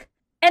suck.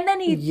 And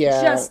then he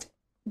just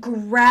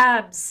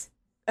grabs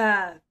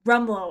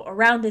Rumlow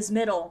around his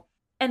middle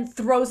and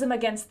throws him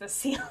against the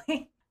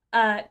ceiling.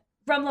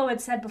 Rumlow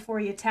had said before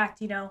he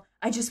attacked,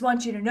 "I just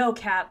want you to know,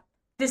 Cap,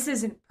 this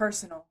isn't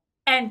personal."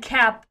 And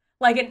Cap,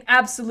 like an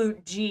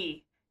absolute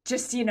G,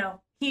 just,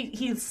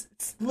 he's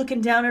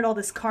looking down at all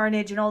this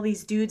carnage and all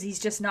these dudes he's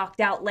just knocked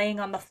out laying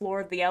on the floor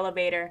of the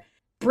elevator,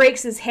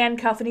 breaks his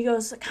handcuff, and he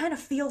goes, "It kind of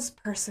feels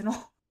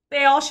personal.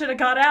 They all should have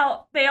got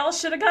out. They all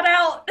should have got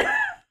out."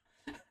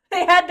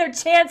 They had their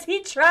chance.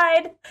 He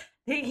tried.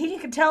 He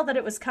could tell that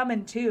it was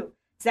coming, too.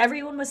 So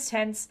everyone was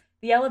tense.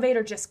 The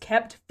elevator just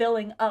kept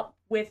filling up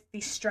with the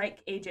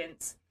strike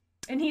agents.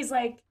 And he's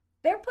like,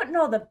 "They're putting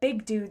all the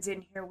big dudes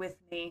in here with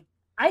me.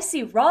 I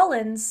see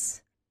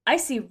Rollins. I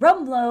see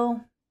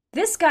Rumlow.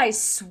 This guy's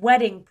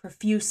sweating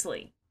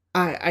profusely."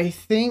 I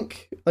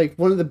think, like,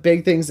 one of the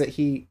big things that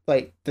he,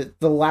 like,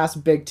 the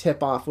last big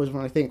tip-off was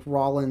when I think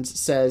Rollins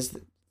says,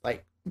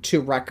 like, 2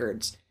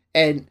 records.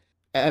 And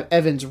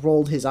Evans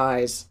rolled his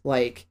eyes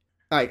like,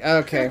 Like,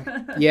 okay,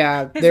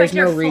 yeah, there's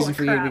no reason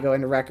for you to be going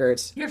to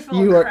records. You're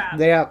full of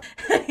crap.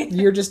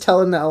 You're just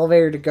telling the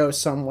elevator to go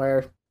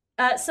somewhere.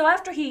 So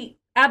after he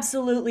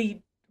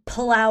absolutely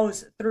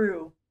plows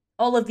through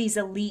all of these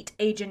elite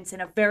agents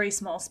in a very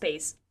small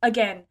space,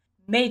 again,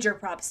 major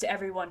props to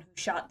everyone who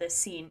shot this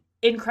scene.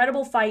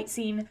 Incredible fight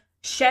scene,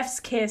 chef's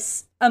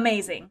kiss,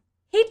 amazing.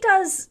 He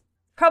does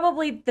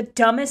probably the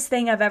dumbest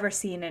thing I've ever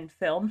seen in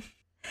film.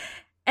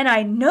 And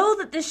I know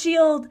that the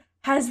S.H.I.E.L.D.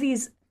 has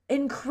these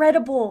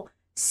incredible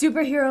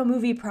superhero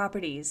movie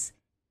properties.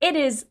 It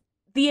is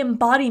the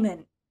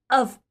embodiment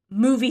of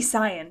movie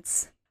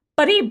science.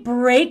 But he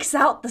breaks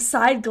out the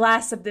side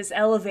glass of this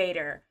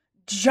elevator,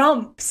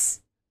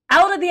 jumps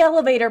out of the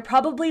elevator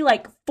probably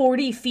like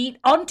 40 feet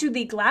onto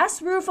the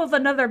glass roof of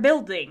another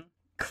building,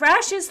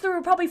 crashes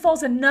through, probably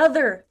falls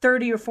another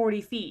 30 or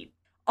 40 feet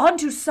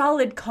onto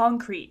solid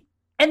concrete.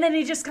 And then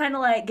he just kind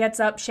of like gets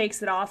up,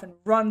 shakes it off, and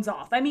runs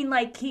off. I mean,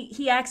 like,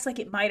 he acts like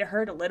it might have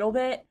hurt a little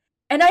bit.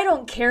 And I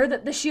don't care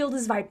that the S.H.I.E.L.D.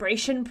 is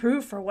vibration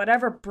proof or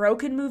whatever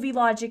broken movie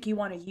logic you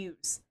want to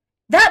use.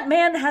 That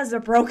man has a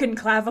broken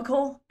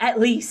clavicle, at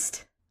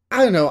least.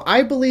 I don't know.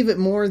 I believe it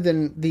more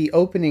than the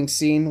opening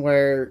scene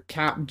where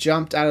Cap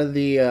jumped out of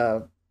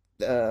the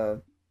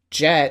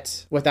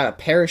jet without a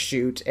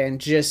parachute and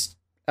just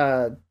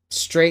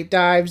straight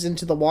dives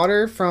into the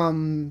water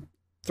from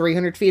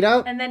 300 feet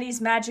up. And then he's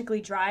magically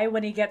dry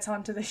when he gets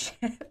onto the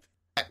ship.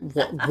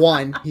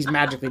 One, he's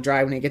magically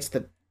dry when he gets to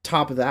the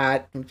top of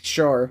that.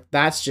 Sure,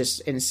 that's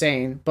just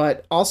insane.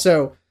 But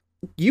also,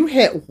 you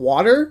hit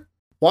water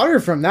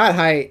from that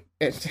height,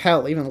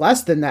 hell, even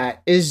less than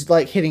that, is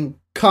like hitting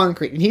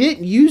concrete. And he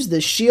didn't use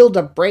the shield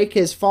to break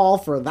his fall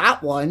for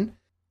that one.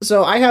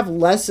 So I have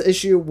less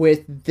issue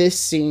with this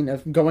scene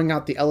of going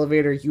out the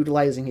elevator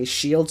utilizing his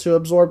shield to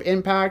absorb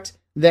impact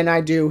than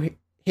I do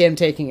him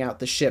taking out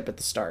the ship at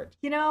the start.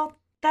 You know,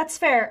 that's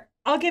fair.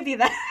 I'll give you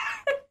that.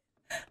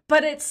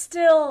 But it's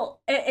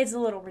a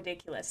little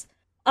ridiculous.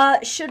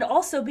 Should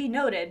also be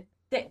noted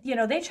that, you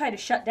know, they try to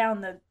shut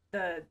down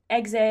the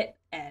exit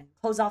and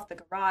close off the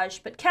garage,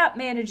 but Cap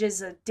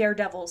manages a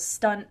daredevil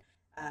stunt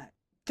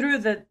through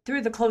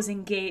the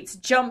closing gates,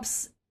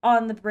 jumps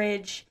on the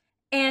bridge,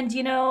 and,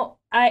 you know,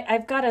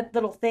 I've got a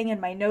little thing in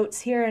my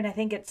notes here, and I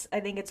think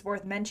it's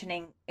worth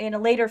mentioning. In a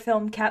later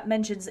film, Cap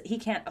mentions that he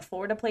can't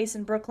afford a place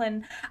in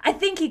Brooklyn. I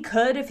think he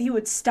could if he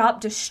would stop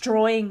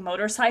destroying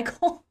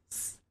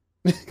motorcycles.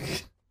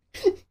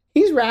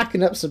 He's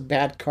racking up some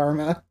bad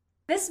karma.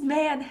 This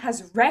man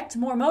has wrecked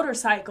more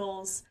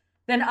motorcycles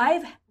than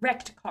I've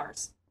wrecked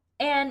cars.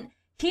 And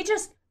he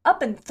just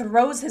up and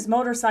throws his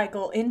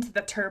motorcycle into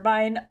the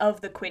turbine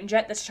of the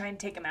Quinjet that's trying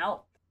to take him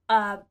out.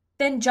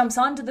 Then jumps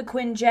onto the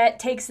Quinjet,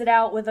 takes it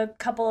out with a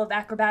couple of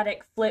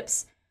acrobatic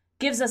flips,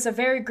 gives us a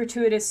very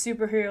gratuitous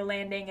superhero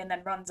landing, and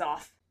then runs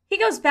off. He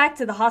goes back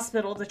to the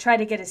hospital to try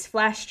to get his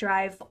flash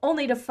drive,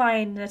 only to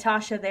find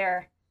Natasha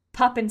there,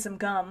 popping some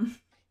gum.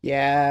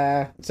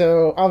 Yeah,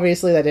 so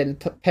obviously that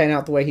didn't pan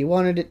out the way he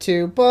wanted it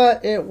to,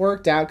 but it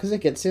worked out because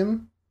it gets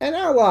him an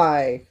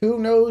ally who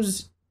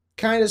knows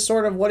kind of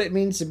sort of what it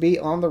means to be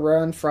on the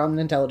run from an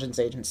intelligence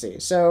agency.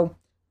 So,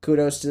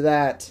 kudos to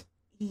that.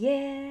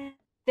 Yeah.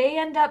 They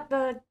end up,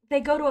 they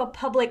go to a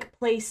public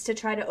place to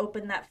try to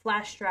open that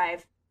flash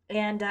drive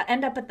and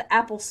end up at the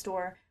Apple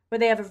store where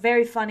they have a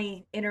very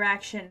funny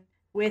interaction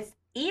with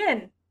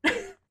Ian.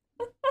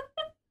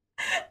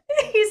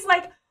 He's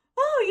like,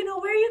 oh, you know,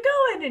 where are you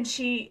going?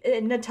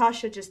 And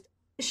Natasha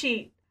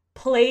she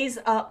plays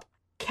up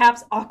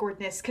Cap's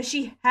awkwardness because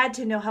she had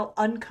to know how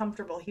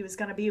uncomfortable he was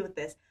going to be with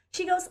this.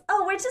 She goes,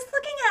 oh, we're just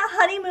looking at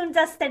honeymoon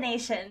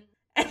destination.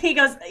 And he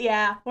goes,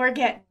 yeah, we're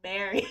getting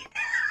married.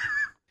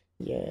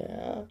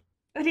 Yeah.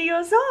 And he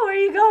goes, oh, where are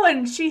you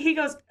going? He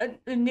goes,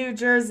 New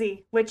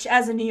Jersey, which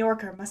as a New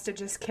Yorker must have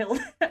just killed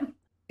him.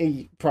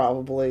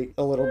 Probably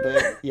a little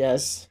bit,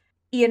 yes.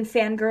 Ian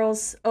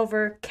fangirls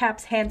over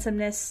Cap's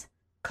handsomeness,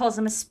 calls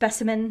him a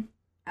specimen.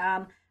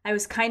 I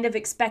was kind of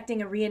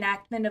expecting a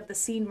reenactment of the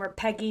scene where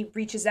Peggy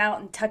reaches out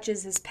and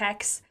touches his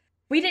pecs.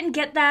 We didn't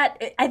get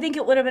that. I think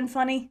it would have been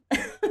funny.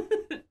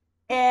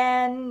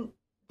 And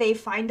they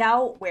find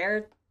out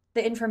where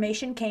the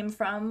information came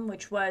from,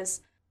 which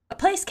was a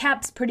place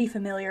Cap's pretty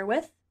familiar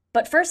with.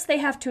 But first they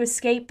have to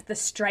escape the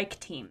strike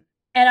team.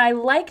 And I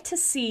like to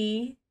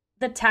see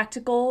the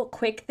tactical,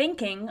 quick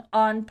thinking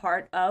on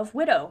part of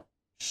Widow.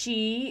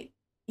 She,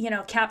 you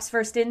know, Cap's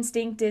first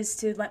instinct is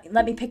to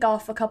let me pick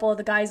off a couple of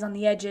the guys on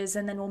the edges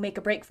and then we'll make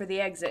a break for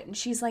the exit. And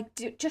she's like,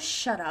 dude, just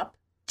shut up.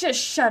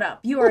 Just shut up.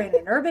 You are in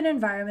an urban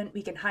environment.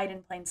 We can hide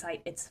in plain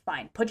sight. It's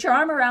fine. Put your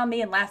arm around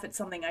me and laugh at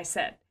something I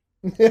said.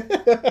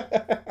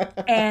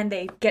 And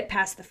they get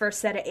past the first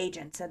set of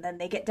agents, and then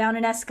they get down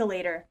an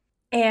escalator,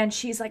 and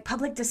she's like,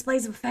 public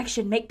displays of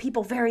affection make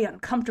people very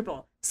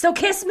uncomfortable, so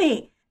kiss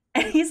me.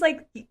 And he's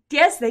like,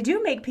 yes, they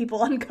do make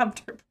people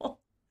uncomfortable.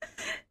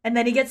 And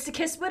then he gets to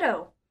kiss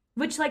Widow,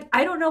 which, like,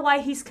 I don't know why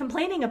he's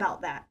complaining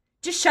about that.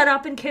 Just shut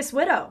up and kiss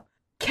Widow.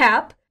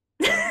 Cap.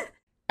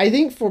 I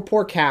think for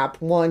poor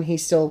Cap, one,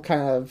 he's still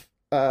kind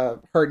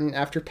of hurting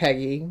after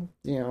Peggy,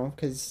 you know,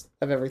 because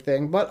of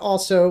everything, but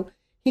also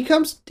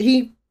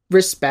he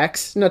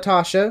respects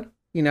Natasha.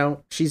 You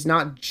know, she's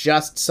not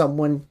just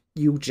someone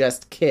you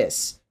just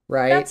kiss,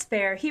 right? That's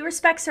fair. He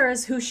respects her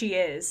as who she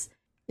is.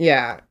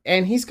 Yeah,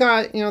 and he's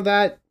got, you know,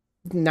 that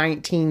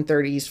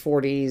 1930s,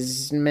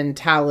 40s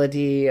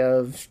mentality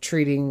of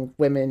treating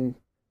women,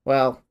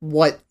 well,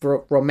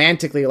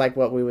 romantically like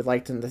what we would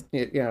like to,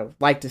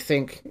 like to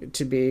think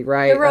to be,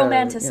 right? The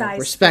romanticized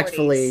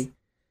respectfully. 40s.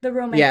 The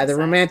romanticized. Yeah, the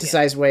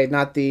romanticized way,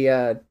 not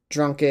the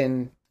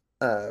drunken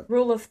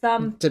rule of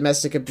thumb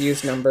domestic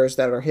abuse numbers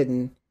that are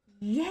hidden.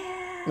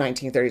 Yeah.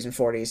 1930s and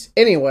 40s.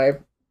 Anyway.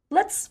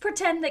 Let's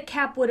pretend that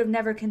Cap would have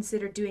never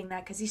considered doing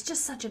that because he's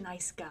just such a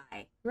nice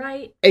guy,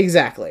 right?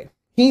 Exactly.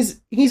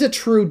 He's a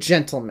true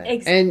gentleman.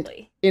 Exactly.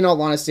 And in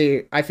all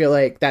honesty, I feel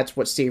like that's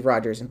what Steve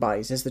Rogers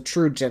embodies, is the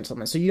true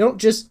gentleman. So you don't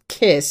just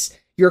kiss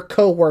your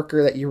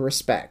coworker that you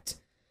respect,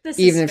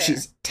 even if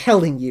she's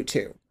telling you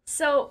to.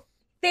 So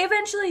they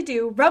eventually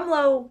do.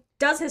 Rumlow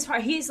does his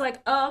part. He's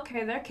like, oh,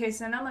 okay, they're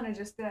kissing. I'm going to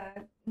just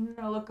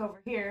look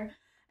over here.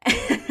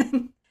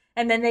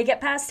 And then they get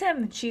past him.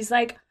 And she's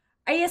like,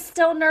 are you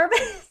still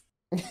nervous?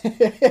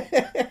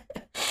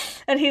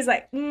 And he's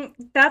like,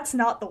 that's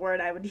not the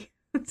word I would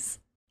use.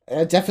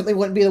 It definitely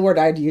wouldn't be the word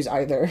I'd use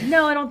either.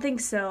 No, I don't think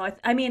so.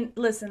 I mean,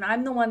 listen,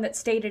 I'm the one that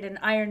stated in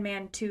Iron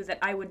Man 2 that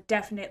I would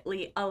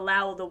definitely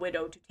allow the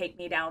Widow to take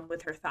me down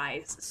with her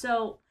thighs.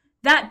 So,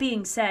 that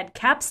being said,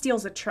 Cap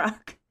steals a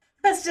truck.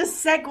 Let's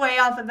just segue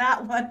off of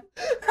that one.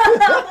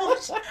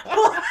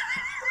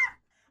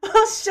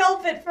 We'll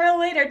shelve it for a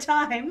later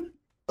time.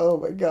 Oh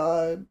my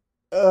god.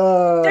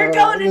 They're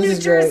going to New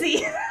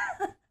Jersey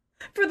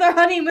for their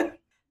honeymoon.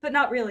 But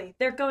not really.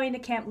 They're going to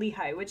Camp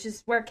Lehigh, which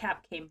is where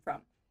Cap came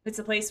from. It's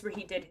a place where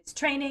he did his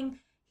training.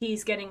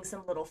 He's getting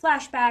some little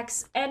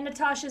flashbacks. And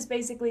Natasha's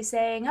basically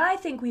saying, I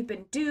think we've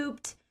been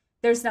duped.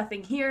 There's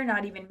nothing here,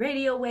 not even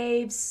radio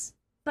waves.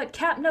 But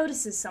Cap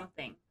notices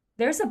something.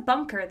 There's a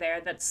bunker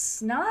there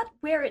that's not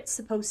where it's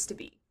supposed to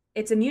be.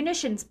 It's a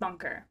munitions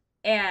bunker.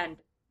 And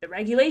the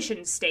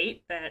regulations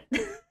state that,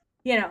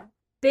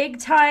 big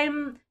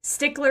time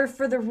stickler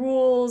for the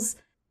rules,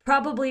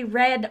 probably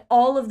read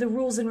all of the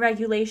rules and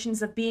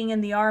regulations of being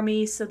in the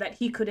army so that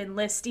he could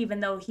enlist even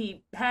though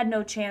he had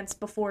no chance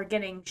before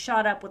getting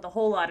shot up with a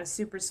whole lot of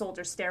super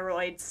soldier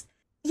steroids.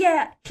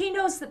 Yeah, he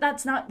knows that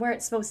that's not where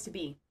it's supposed to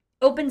be.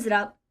 Opens it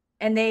up,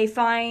 and they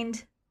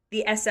find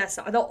the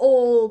SSR, the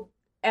old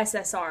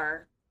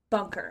SSR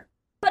bunker.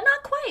 But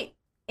not quite.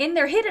 In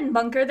their hidden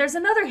bunker, there's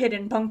another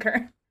hidden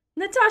bunker.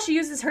 Natasha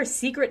uses her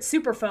secret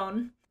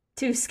superphone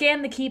to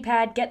scan the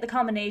keypad, get the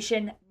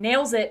combination,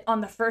 nails it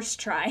on the first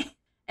try.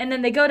 And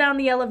then they go down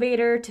the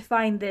elevator to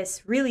find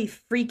this really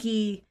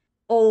freaky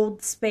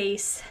old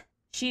space.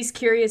 She's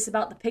curious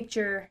about the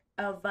picture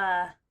of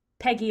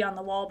Peggy on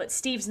the wall, but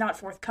Steve's not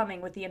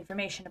forthcoming with the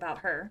information about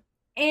her.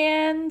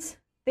 And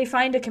they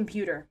find a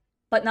computer,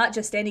 but not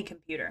just any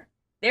computer.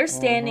 They're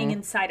standing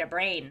inside a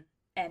brain.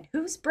 And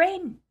whose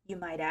brain, you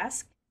might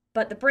ask?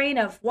 But the brain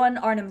of one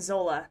Arnim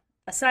Zola,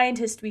 a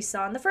scientist we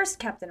saw in the first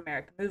Captain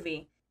America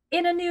movie,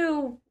 in a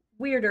new,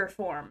 weirder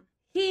form.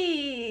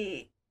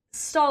 He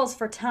stalls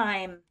for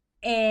time,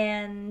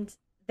 and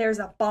there's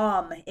a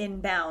bomb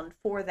inbound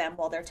for them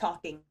while they're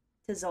talking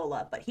to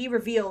Zola. But he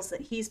reveals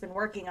that he's been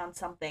working on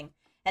something,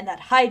 and that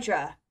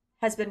Hydra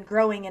has been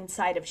growing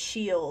inside of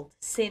S.H.I.E.L.D.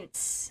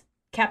 since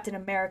Captain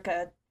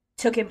America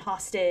took him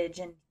hostage,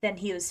 and then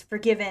he was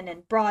forgiven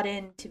and brought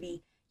in to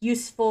be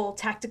useful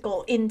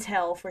tactical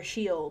intel for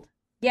S.H.I.E.L.D.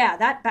 Yeah,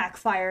 that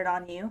backfired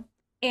on you.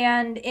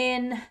 And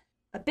in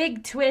a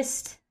big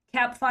twist,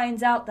 Cap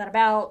finds out that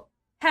about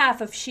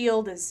half of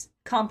S.H.I.E.L.D. is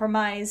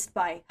compromised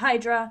by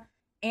Hydra,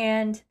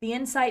 and the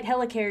Insight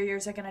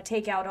helicarriers are going to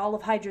take out all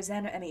of Hydra's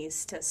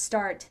enemies to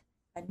start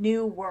a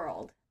new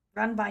world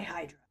run by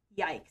Hydra.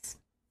 Yikes.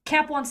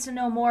 Cap wants to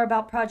know more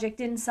about Project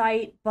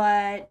Insight,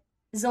 but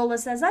Zola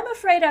says, I'm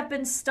afraid I've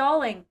been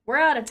stalling. We're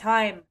out of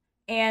time.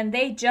 And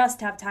they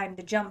just have time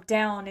to jump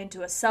down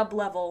into a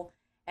sub-level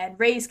and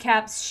raise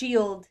Cap's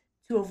shield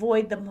to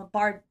avoid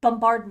the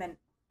bombardment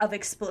of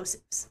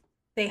explosives.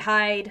 They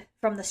hide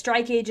from the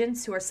strike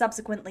agents who are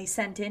subsequently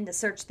sent in to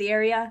search the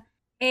area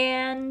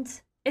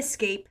and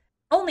escape,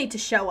 only to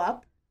show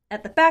up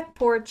at the back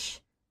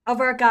porch of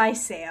our guy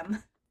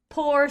Sam.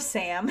 Poor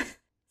Sam.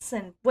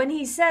 Listen, when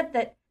he said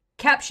that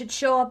Cap should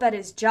show up at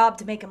his job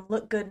to make him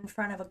look good in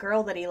front of a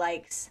girl that he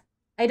likes,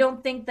 I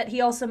don't think that he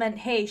also meant,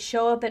 hey,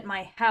 show up at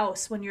my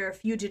house when you're a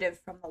fugitive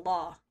from the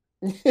law.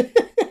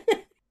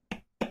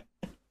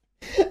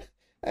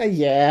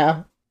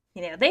 Yeah.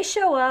 They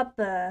show up,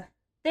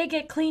 they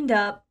get cleaned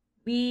up.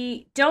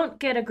 We don't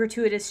get a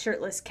gratuitous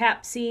shirtless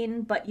Cap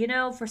scene, but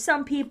for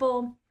some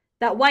people,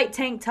 that white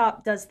tank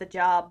top does the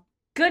job.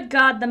 Good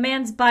God, the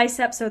man's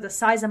biceps are the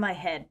size of my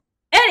head.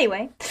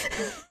 Anyway,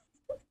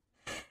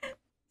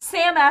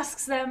 Sam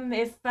asks them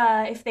if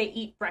they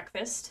eat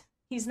breakfast.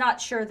 He's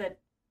not sure that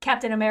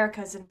Captain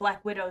America's and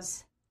Black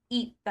Widows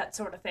eat that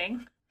sort of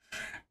thing.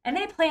 And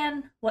they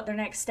plan what their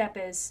next step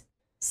is.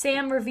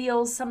 Sam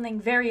reveals something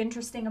very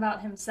interesting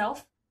about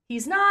himself.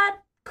 He's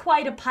not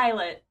quite a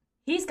pilot,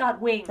 He's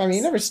got wings. I mean,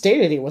 he never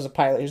stated he was a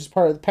pilot. He was just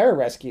part of the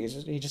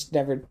pararescues. He just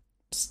never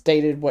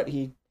stated what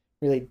he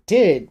really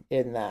did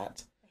in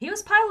that. He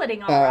was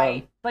piloting all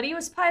right, but he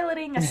was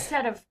piloting a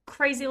set of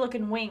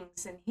crazy-looking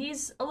wings, and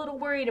he's a little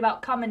worried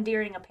about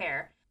commandeering a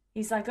pair.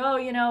 He's like, oh,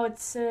 you know, it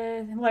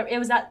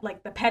was at,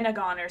 like, the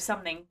Pentagon or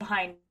something,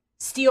 behind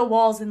steel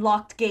walls and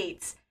locked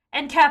gates.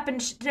 And Cap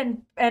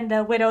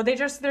and Widow, they're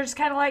just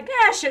kind of like,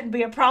 shouldn't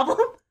be a problem.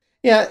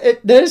 Yeah,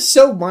 that is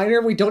so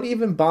minor, we don't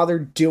even bother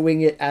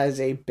doing it as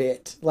a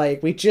bit.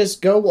 Like, we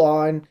just go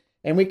on,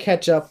 and we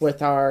catch up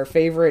with our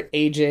favorite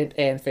agent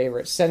and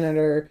favorite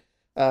senator,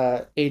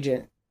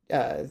 Agent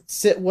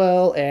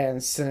Sitwell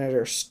and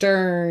Senator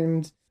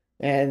Stern,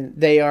 and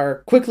they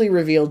are quickly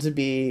revealed to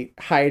be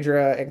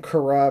Hydra and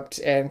corrupt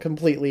and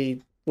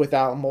completely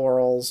without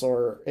morals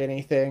or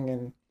anything.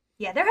 And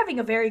yeah, they're having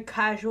a very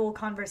casual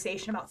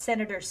conversation about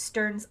Senator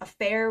Stern's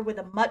affair with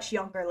a much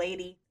younger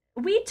lady.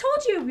 We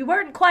told you we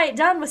weren't quite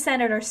done with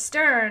Senator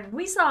Stern.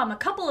 We saw him a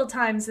couple of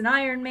times in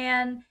Iron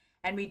Man,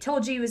 and we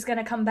told you he was going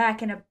to come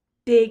back in a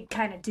big,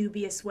 kind of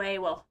dubious way.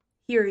 Well,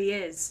 here he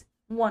is.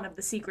 One of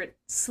the secret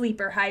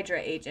sleeper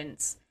Hydra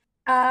agents.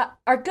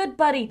 Our good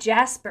buddy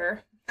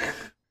Jasper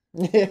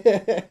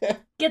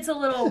gets a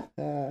little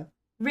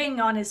ring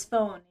on his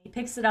phone. He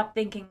picks it up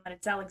thinking that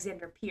it's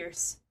Alexander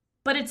Pierce.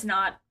 But it's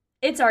not.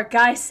 It's our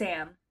guy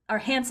Sam, our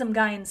handsome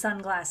guy in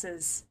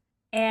sunglasses.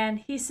 And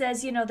he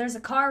says, you know, there's a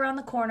car around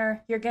the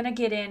corner. You're gonna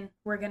get in.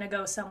 We're gonna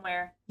go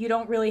somewhere. You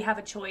don't really have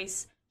a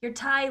choice. Your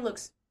tie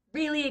looks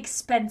really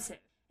expensive.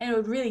 And it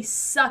would really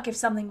suck if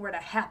something were to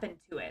happen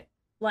to it.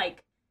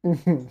 Like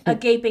a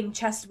gaping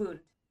chest wound.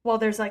 Well,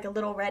 there's like a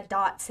little red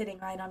dot sitting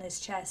right on his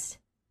chest.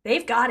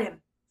 They've got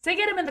him. So they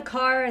get him in the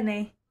car and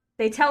they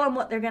tell him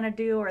what they're gonna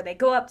do, or they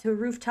go up to a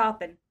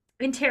rooftop and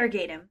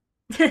interrogate him.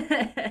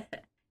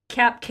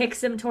 Cap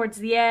kicks him towards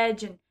the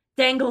edge and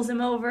dangles him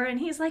over, and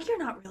he's like, you're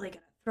not really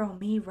gonna throw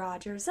me,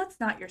 Rogers. That's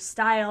not your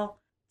style.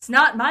 It's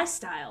not my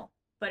style,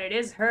 but it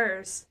is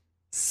hers.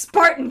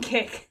 Spartan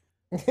kick.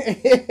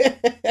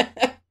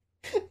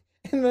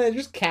 And then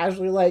just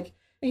casually like,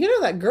 you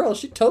know that girl,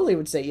 she totally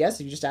would say yes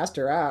if you just asked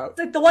her out. It's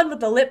like the one with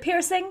the lip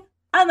piercing.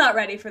 I'm not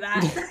ready for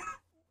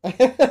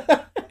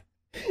that.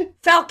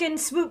 Falcon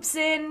swoops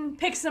in,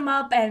 picks him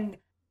up, and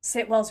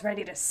Sitwell's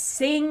ready to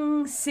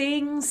sing.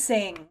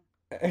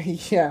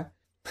 Yeah.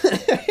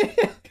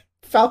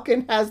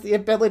 Falcon has the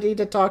ability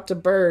to talk to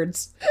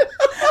birds.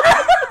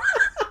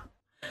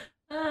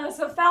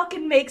 So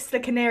Falcon makes the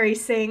canary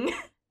sing,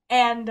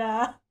 and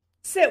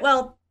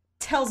Sitwell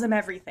tells him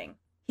everything.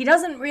 He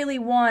doesn't really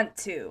want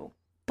to,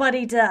 but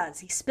he does.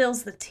 He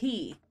spills the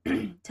tea.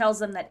 Tells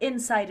them that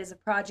Insight is a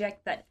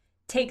project that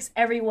takes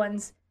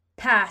everyone's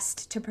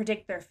past to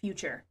predict their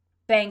future.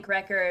 Bank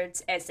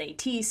records,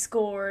 SAT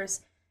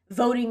scores,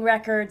 voting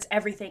records,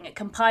 everything. It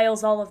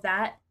compiles all of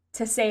that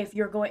to say if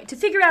you're going to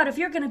figure out if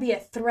you're going to be a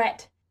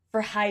threat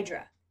for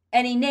Hydra.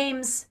 And he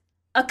names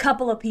a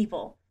couple of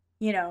people.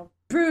 You know,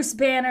 Bruce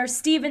Banner,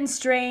 Stephen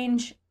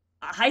Strange,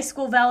 a high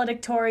school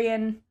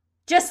valedictorian,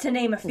 just to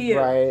name a few.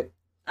 Right.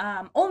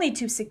 Only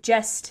to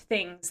suggest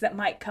things that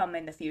might come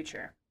in the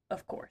future,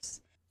 of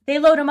course. They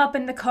load him up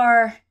in the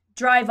car,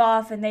 drive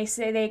off, and they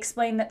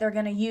explain that they're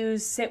going to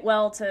use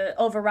Sitwell to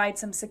override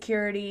some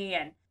security,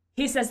 and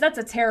he says that's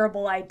a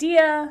terrible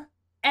idea,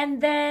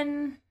 and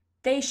then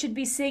they should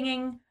be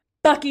singing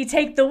Bucky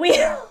Take the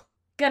Wheel.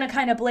 Gonna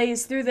kind of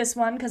blaze through this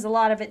one because a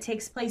lot of it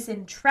takes place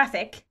in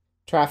traffic.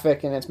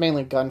 And it's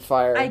mainly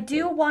gunfire. I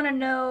do want to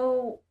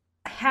know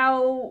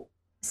how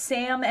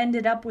Sam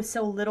ended up with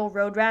so little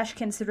road rash,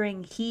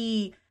 considering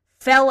he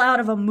fell out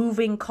of a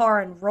moving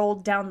car and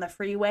rolled down the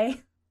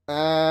freeway.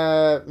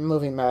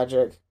 Movie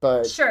magic,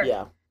 but sure.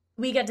 Yeah.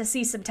 We get to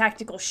see some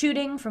tactical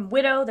shooting from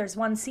Widow. There's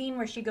one scene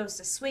where she goes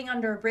to swing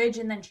under a bridge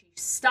and then she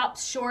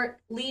stops short,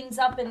 leans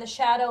up in the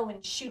shadow,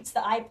 and shoots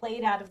the eye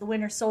plate out of the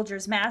Winter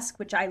Soldier's mask,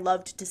 which I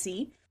loved to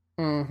see.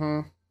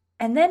 Mm-hmm.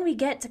 And then we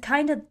get to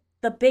kind of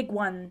the big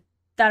one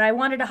that I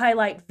wanted to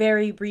highlight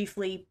very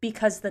briefly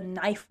because the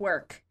knife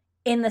work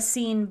in the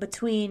scene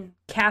between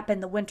Cap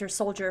and the Winter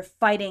Soldier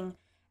fighting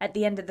at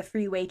the end of the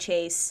freeway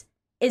chase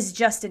is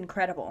just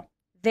incredible.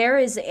 There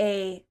is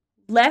a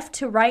left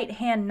to right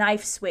hand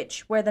knife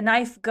switch where the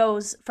knife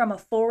goes from a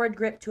forward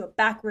grip to a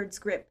backwards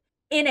grip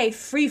in a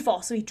free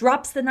fall. So he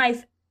drops the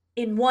knife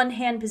in one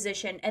hand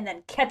position and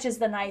then catches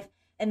the knife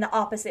in the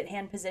opposite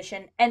hand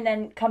position and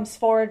then comes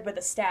forward with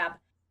a stab.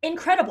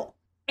 Incredible.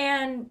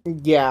 And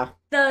yeah,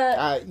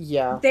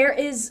 there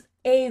is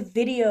a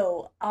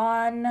video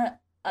on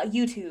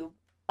YouTube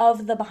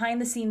of the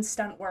behind the scenes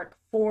stunt work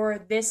for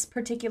this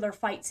particular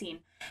fight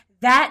scene.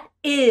 That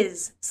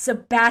is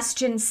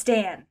Sebastian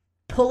Stan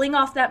pulling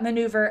off that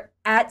maneuver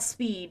at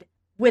speed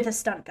with a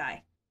stunt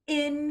guy.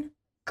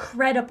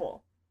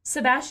 Incredible.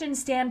 Sebastian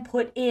Stan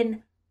put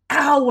in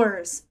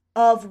hours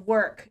of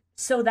work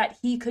so that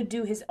he could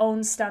do his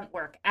own stunt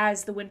work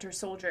as the Winter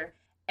Soldier,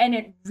 and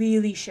it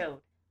really showed.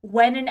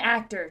 When an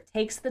actor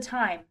takes the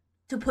time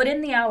to put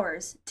in the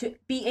hours to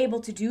be able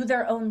to do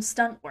their own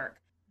stunt work,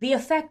 the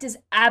effect is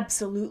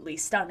absolutely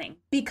stunning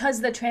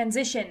because the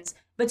transitions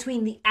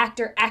between the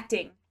actor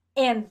acting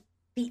and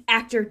the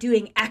actor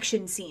doing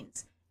action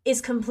scenes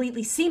is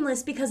completely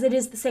seamless because it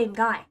is the same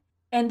guy.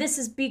 And this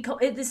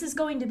is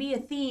going to be a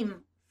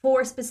theme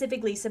for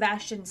specifically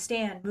Sebastian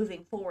Stan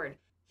moving forward.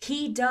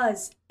 He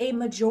does a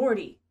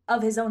majority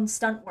of his own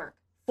stunt work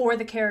for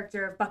the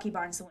character of Bucky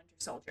Barnes the Winter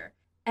Soldier.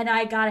 And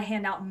I gotta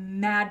hand out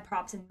mad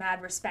props and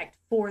mad respect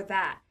for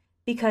that,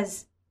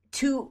 because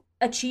to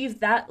achieve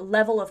that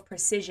level of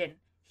precision,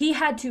 he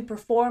had to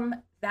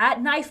perform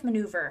that knife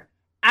maneuver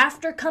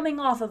after coming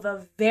off of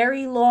a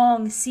very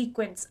long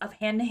sequence of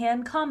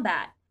hand-to-hand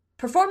combat,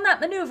 perform that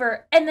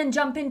maneuver, and then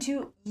jump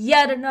into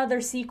yet another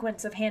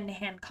sequence of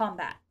hand-to-hand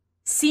combat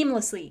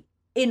seamlessly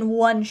in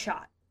one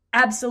shot.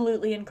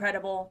 Absolutely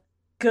incredible.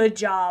 Good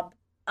job.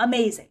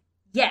 Amazing.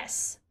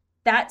 Yes,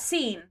 that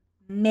scene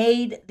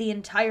made the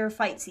entire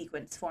fight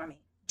sequence for me.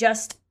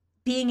 Just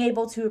being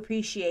able to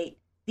appreciate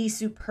the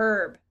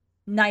superb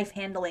knife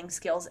handling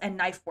skills and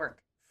knife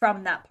work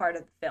from that part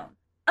of the film.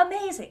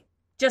 Amazing.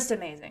 Just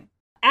amazing.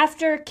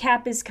 After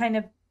Cap is kind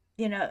of,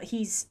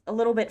 he's a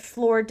little bit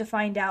floored to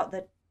find out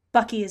that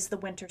Bucky is the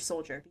Winter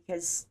Soldier,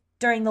 because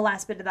during the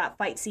last bit of that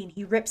fight scene,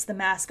 he rips the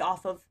mask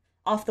off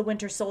the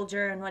Winter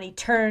Soldier, and when he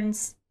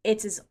turns,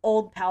 it's his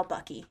old pal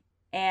Bucky,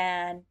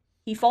 and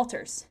he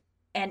falters.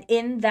 And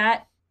in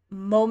that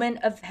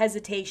moment of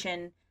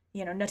hesitation,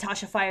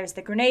 Natasha fires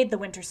the grenade, the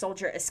Winter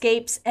Soldier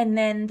escapes, and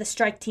then the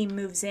strike team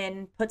moves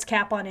in, puts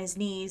Cap on his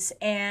knees,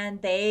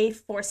 and they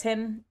force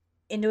him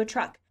into a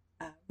truck.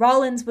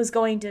 Rollins was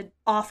going to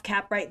off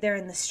Cap right there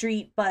in the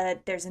street,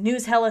 but there's a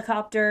news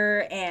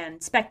helicopter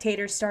and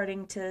spectators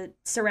starting to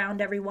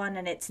surround everyone,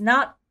 and it's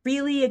not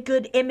really a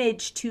good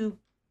image to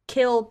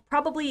kill,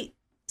 probably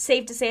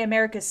safe to say,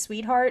 America's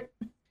sweetheart.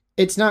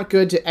 It's not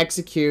good to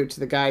execute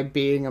the guy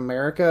being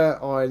America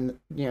on,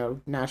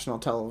 national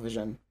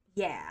television.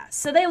 Yeah,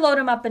 so they load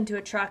him up into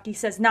a truck. He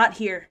says, not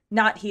here,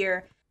 not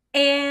here.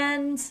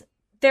 And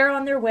they're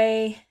on their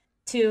way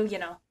to,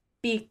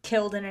 be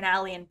killed in an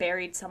alley and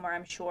buried somewhere,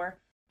 I'm sure.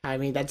 I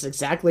mean, that's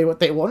exactly what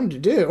they wanted to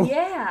do.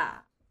 Yeah.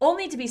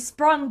 Only to be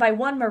sprung by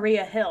one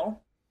Maria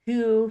Hill,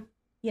 who,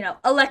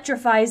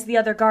 electrifies the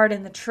other guard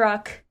in the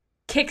truck,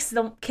 kicks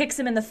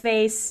him in the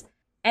face,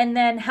 and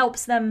then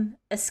helps them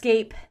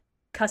escape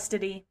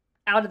custody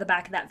out of the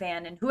back of that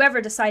van. And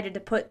whoever decided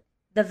to put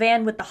the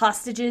van with the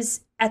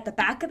hostages at the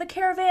back of the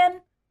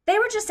caravan, they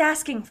were just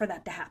asking for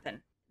that to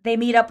happen. They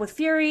meet up with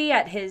Fury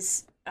at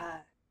his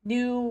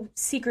new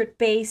secret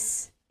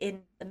base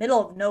in the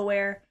middle of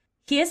nowhere.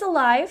 He is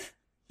alive.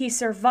 He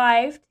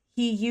survived.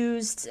 He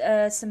used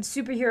some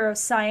superhero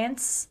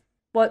science.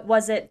 What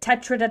was it?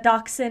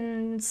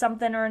 Tetrodotoxin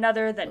something or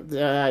another that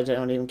I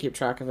don't even keep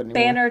track of it anymore.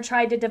 Banner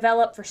tried to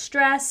develop for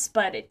stress,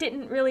 but it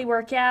didn't really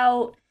work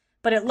out.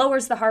 But it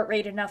lowers the heart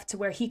rate enough to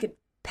where he could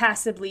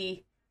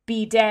passively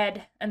be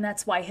dead, and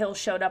that's why Hill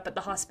showed up at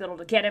the hospital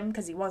to get him,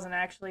 because he wasn't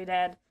actually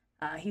dead.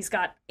 He's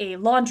got a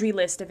laundry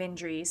list of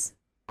injuries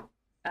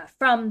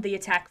from the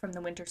attack from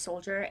the Winter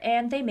Soldier,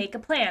 and they make a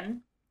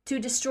plan to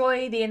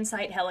destroy the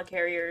Insight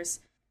helicarriers.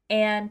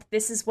 And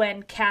this is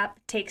when Cap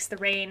takes the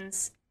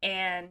reins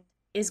and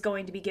is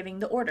going to be giving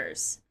the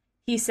orders.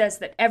 He says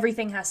that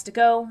everything has to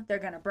go. They're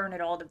going to burn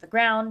it all to the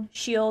ground.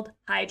 SHIELD,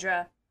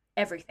 Hydra,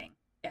 everything.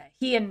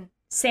 He and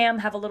Sam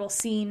have a little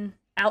scene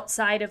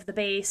outside of the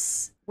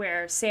base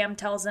where Sam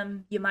tells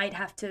him, you might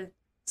have to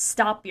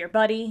stop your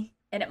buddy,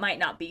 and it might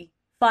not be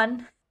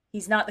fun.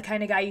 He's not the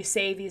kind of guy you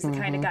save. He's the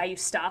kind of guy you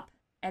stop.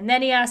 And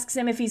then he asks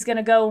him if he's going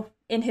to go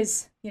in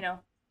his,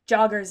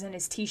 joggers and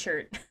his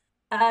t-shirt.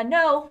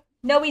 No,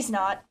 he's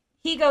not.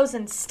 He goes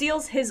and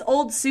steals his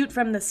old suit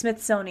from the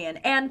Smithsonian.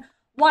 And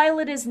while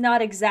it is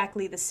not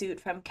exactly the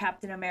suit from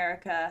Captain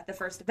America, the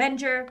First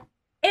Avenger,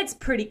 it's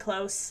pretty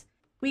close.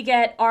 We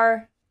get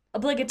our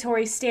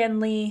obligatory Stan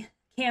Lee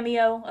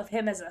cameo of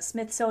him as a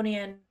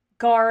Smithsonian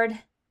guard.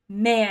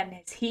 Man,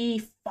 is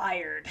he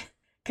fired.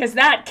 Because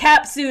that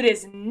Cap suit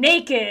is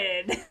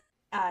naked.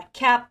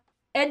 Cap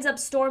ends up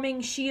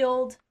storming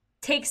SHIELD,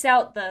 takes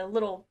out the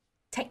little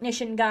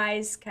technician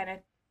guys, kind of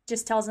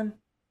just tells him,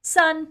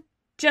 son,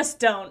 just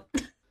don't.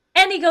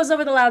 And he goes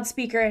over the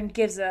loudspeaker and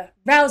gives a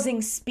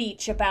rousing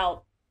speech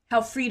about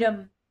how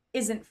freedom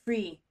isn't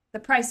free. The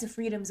price of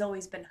freedom's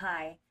always been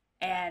high.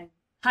 And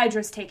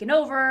Hydra's taken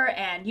over,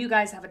 and you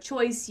guys have a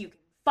choice. You can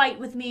fight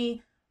with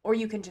me, or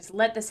you can just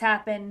let this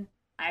happen.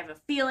 I have a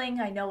feeling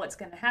I know what's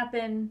going to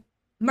happen.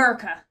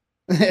 Merca.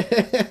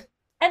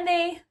 And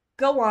they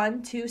go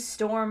on to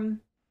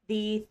storm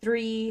the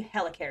 3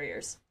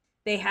 helicarriers.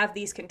 They have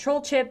these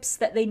control chips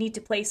that they need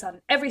to place on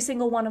every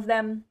single one of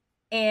them,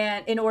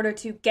 and in order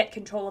to get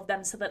control of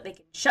them so that they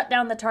can shut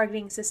down the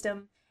targeting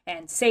system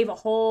and save a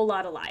whole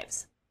lot of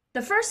lives.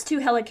 The first 2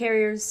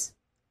 helicarriers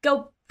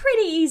go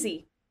pretty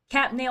easy.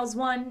 Cap nails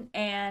one,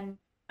 and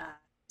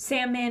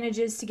Sam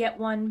manages to get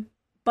one,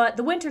 but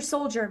the Winter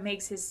Soldier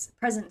makes his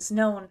presence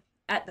known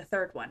at the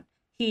 3rd one.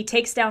 He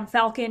takes down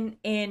Falcon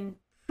in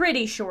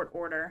pretty short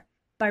order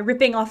by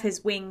ripping off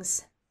his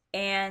wings,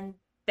 and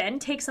then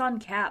takes on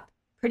Cap.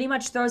 Pretty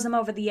much throws him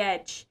over the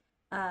edge.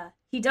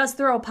 He does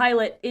throw a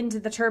pilot into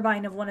the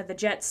turbine of one of the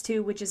jets,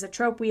 too, which is a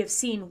trope we have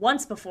seen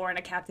once before in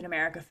a Captain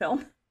America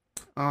film.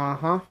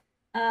 Uh-huh.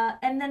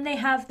 And then they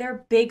have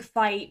their big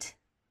fight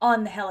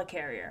on the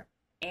helicarrier.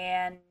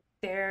 And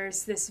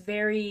there's this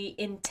very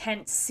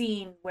intense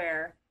scene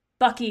where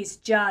Bucky's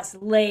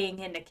just laying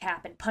into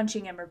Cap and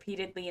punching him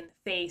repeatedly in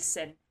the face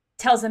and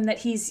tells him that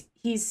he's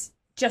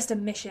just a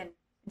mission.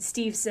 And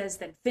Steve says,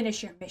 then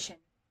finish your mission,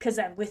 because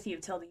I'm with you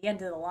till the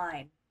end of the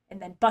line.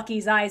 And then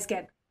Bucky's eyes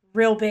get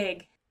real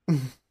big.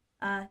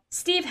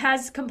 Steve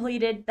has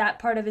completed that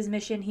part of his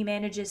mission. He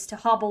manages to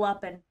hobble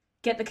up and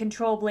get the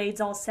control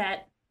blades all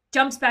set,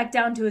 jumps back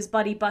down to his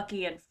buddy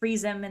Bucky and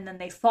frees him, and then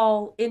they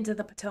fall into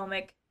the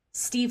Potomac.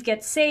 Steve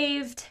gets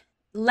saved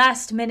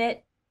last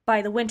minute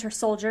by the Winter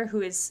Soldier,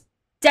 who is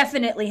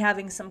definitely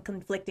having some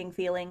conflicting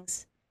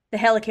feelings. The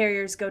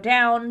helicarriers go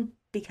down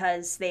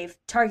because they've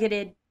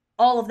targeted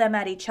all of them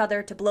at each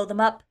other to blow them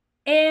up,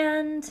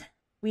 and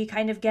we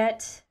kind of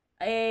get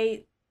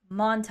a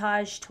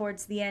montage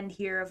towards the end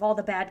here of all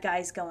the bad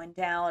guys going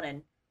down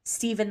and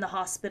Steve in the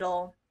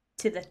hospital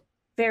to the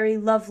very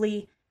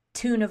lovely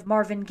tune of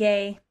Marvin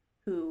Gaye,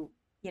 who,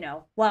 you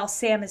know, while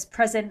Sam is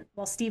present,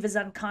 while Steve is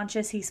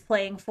unconscious, he's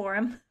playing for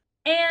him.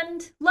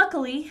 And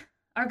luckily,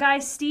 our guy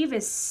Steve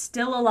is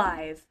still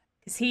alive,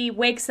 because he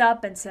wakes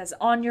up and says,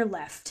 on your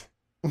left.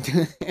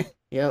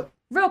 Yep.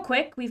 Real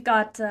quick, we've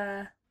got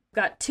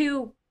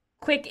two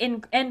quick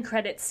end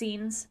credit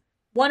scenes.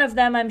 One of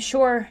them, I'm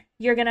sure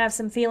you're going to have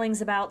some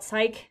feelings about,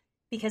 Psych,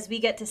 because we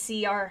get to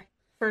see our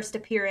first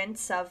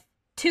appearance of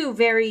two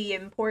very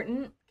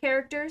important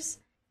characters.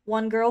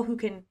 One girl who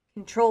can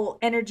control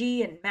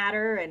energy and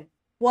matter, and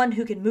one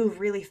who can move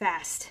really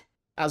fast.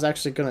 I was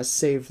actually going to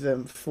save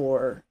them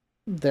for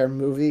their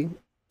movie,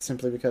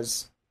 simply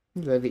because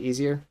that'd be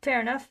easier.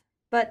 Fair enough.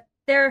 But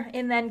they're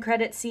in the end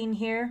credit scene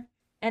here.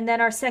 And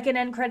then our second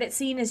end credit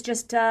scene is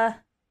just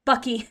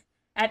Bucky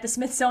at the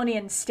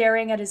Smithsonian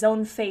staring at his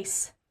own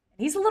face.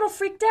 He's a little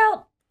freaked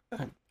out.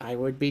 I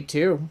would be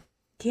too.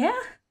 Yeah,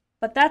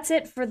 but that's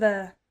it for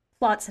the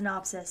plot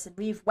synopsis, and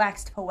we've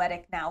waxed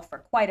poetic now for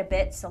quite a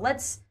bit, so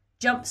let's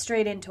jump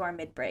straight into our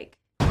mid-break.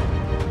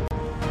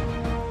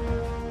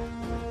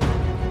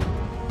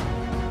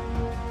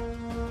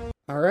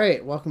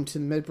 Alright, welcome to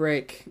the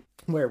mid-break,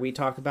 where we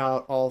talk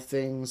about all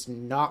things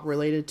not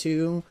related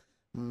to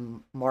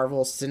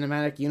Marvel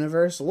Cinematic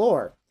Universe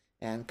lore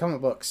and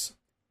comic books.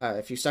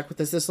 If you stuck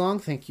with us this long,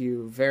 thank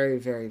you very,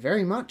 very,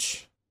 very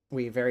much.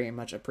 We very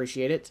much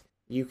appreciate it.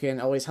 You can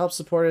always help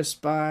support us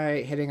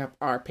by hitting up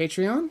our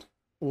Patreon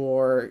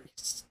or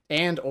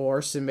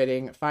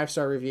submitting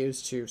 5-star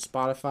reviews to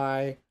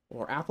Spotify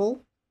or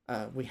Apple.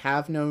 We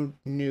have no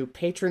new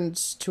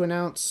patrons to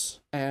announce,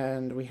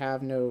 and we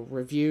have no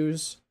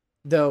reviews,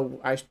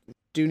 though I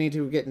do need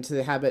to get into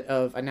the habit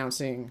of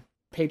announcing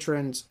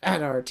patrons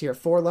at our tier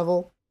 4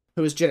 level,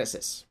 who is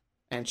Genesis,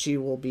 and she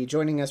will be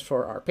joining us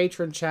for our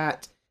patron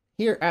chat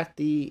here at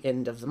the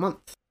end of the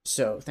month.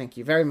 So thank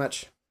you very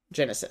much,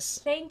 Genesis.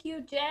 Thank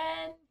you,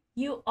 Jen.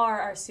 You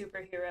are our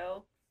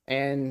superhero.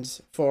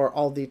 And for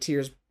all the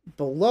tiers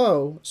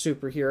below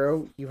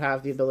superhero, you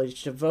have the ability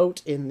to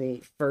vote in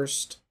the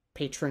first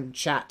patron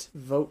chat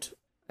vote.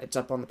 It's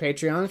up on the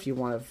Patreon if you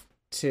want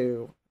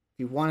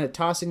to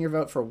toss in your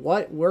vote for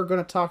what we're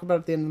going to talk about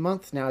at the end of the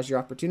month. Now is your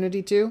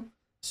opportunity to.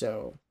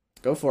 So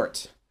go for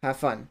it. Have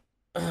fun.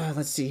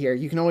 Let's see here.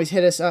 You can always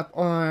hit us up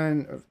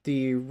on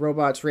the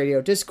Robots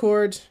Radio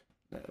Discord.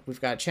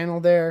 We've got a channel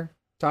there.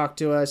 Talk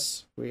to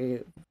us. We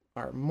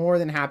are more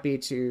than happy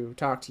to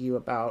talk to you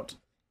about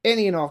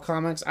any and all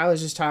comics. I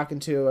was just talking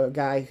to a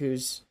guy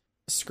whose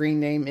screen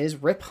name is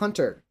Rip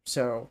Hunter.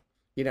 So,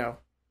 you know,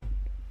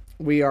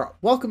 we are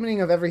welcoming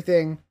of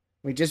everything.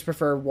 We just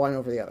prefer one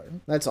over the other.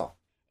 That's all.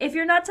 If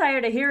you're not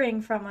tired of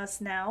hearing from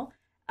us now,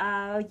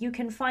 you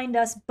can find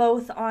us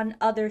both on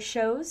other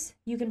shows.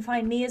 You can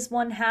find me as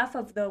one half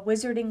of the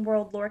Wizarding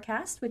World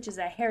Lorecast, which is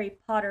a Harry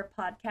Potter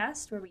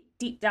podcast where we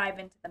deep dive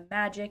into the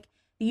magic,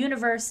 the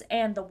universe,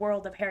 and the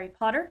world of Harry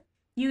Potter.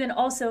 You can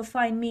also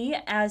find me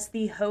as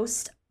the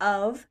host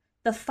of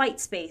The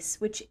Fight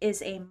Space, which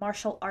is a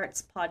martial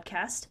arts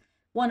podcast,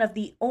 one of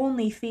the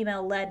only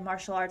female-led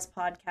martial arts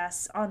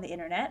podcasts on the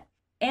internet.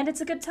 And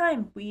it's a good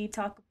time. We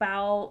talk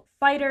about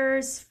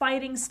fighters,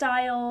 fighting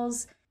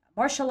styles,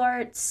 martial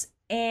arts,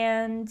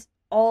 and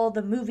all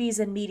the movies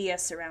and media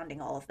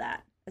surrounding all of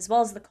that, as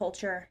well as the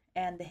culture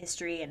and the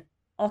history and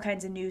all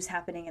kinds of news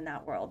happening in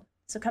that world.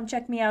 So come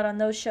check me out on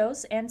those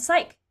shows. And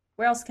Psych,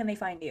 where else can they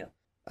find you?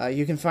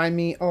 You can find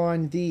me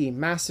on the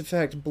Mass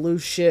Effect Blue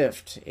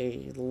Shift,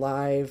 a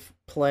live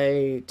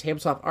play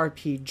tabletop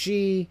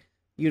RPG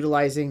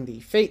utilizing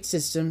the Fate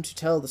system to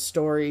tell the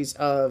stories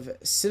of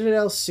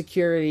Citadel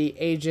security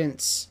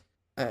agents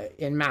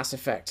in Mass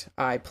Effect.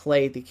 I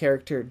play the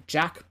character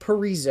Jack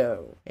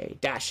Parizo, a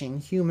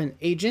dashing human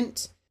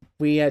agent.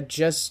 We had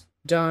just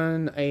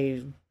done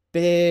a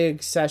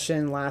big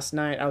session last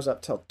night. I was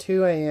up till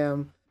 2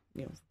 a.m.,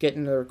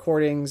 getting the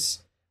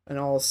recordings and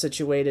all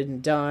situated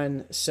and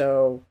done.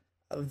 So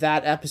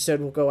that episode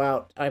will go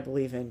out, I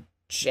believe, in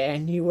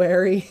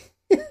January.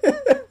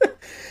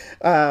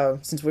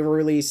 Since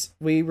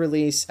we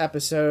release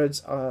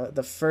episodes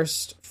the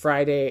first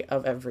Friday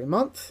of every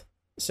month.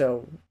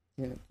 So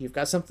you've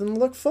got something to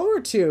look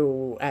forward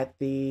to at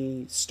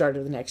the start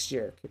of the next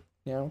year.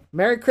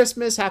 Merry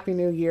Christmas, Happy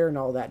New Year, and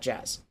all that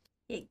jazz.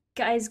 Hey,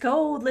 guys,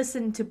 go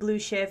listen to Blue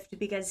Shift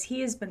because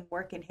he has been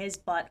working his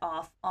butt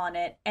off on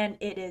it, and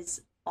it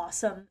is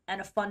awesome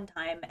and a fun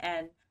time,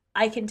 and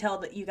I can tell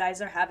that you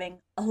guys are having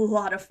a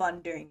lot of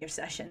fun during your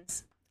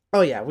sessions.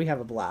 Oh yeah, we have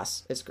a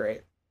blast. It's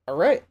great. All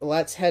right,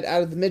 let's head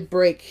out of the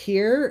mid-break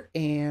here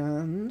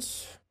and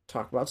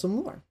talk about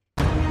some lore.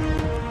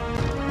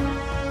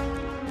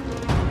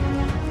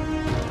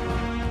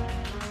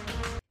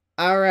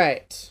 All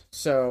right,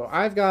 so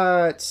I've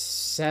got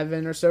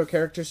 7 or so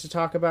characters to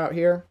talk about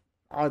here.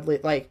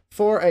 Oddly,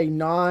 for a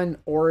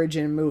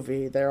non-origin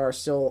movie, there are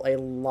still a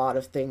lot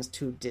of things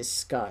to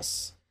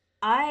discuss.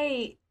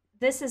 I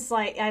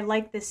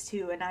like this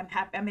too, and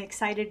I'm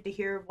excited to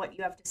hear what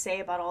you have to say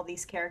about all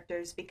these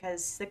characters,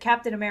 because the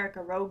Captain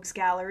America Rogues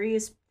Gallery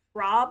is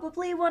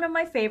probably one of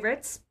my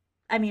favorites.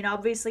 I mean,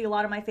 obviously a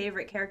lot of my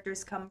favorite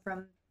characters come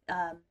from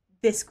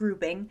this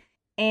grouping,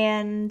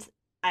 and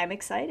I'm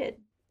excited.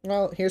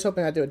 Well, here's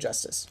hoping I do it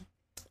justice.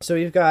 So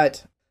you've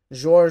got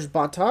Georges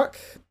Bartok,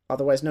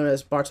 otherwise known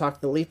as Bartok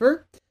the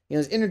Leaper. He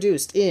was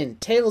introduced in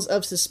Tales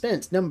of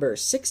Suspense number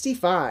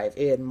 65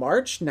 in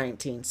March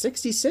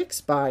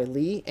 1966 by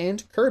Lee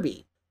and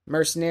Kirby.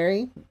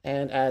 Mercenary,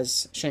 and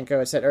as Shenko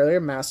had said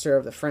earlier, master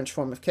of the French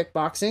form of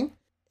kickboxing.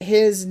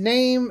 His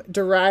name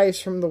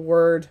derives from the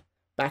word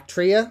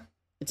Bactria.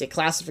 It's a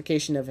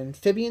classification of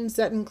amphibians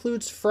that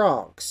includes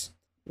frogs,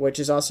 which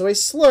is also a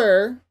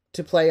slur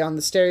to play on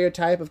the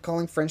stereotype of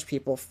calling French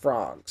people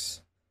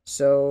frogs.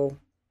 So,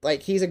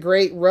 he's a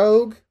great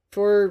rogue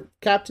for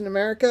Captain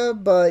America,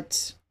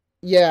 but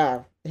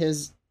yeah,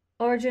 his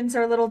origins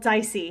are a little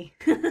dicey.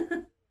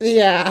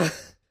 Yeah,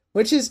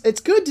 it's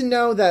good to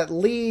know that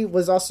Lee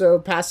was also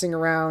passing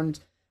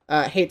around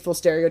hateful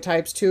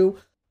stereotypes to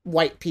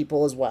white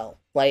people as well.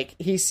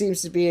 He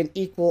seems to be an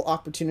equal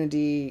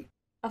opportunity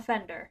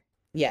offender.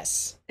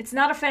 Yes. It's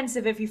not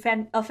offensive if you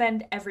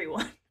offend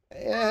everyone.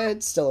 Yeah,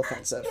 it's still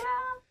offensive. Yeah.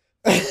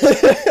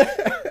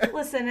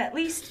 Listen, at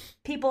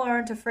least people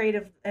aren't afraid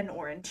of an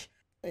orange.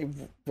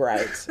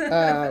 Right.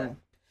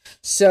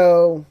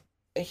 So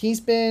he's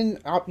been,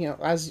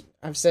 as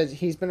I've said,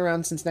 he's been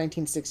around since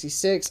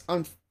 1966.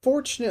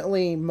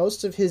 Unfortunately,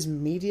 most of his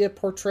media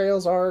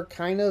portrayals are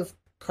kind of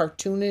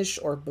cartoonish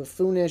or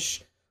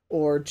buffoonish,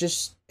 or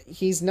just,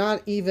 he's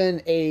not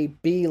even a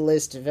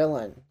B-list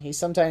villain. He's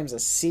sometimes a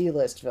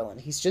C-list villain.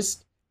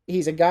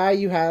 He's a guy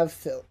you have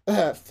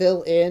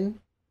fill in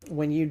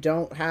when you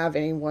don't have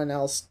anyone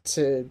else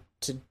to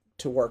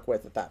work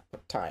with at that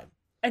time.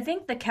 I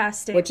think the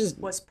casting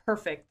was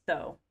perfect,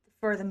 though,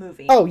 for the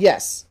movie. Oh,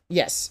 yes.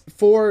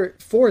 For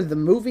the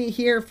movie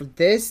here, for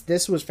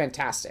this was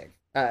fantastic.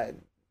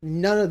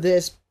 None of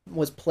this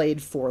was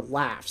played for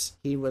laughs.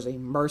 He was a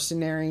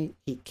mercenary.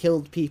 He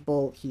killed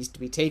people. He's to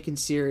be taken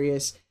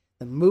serious.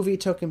 The movie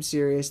took him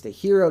serious. The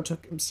hero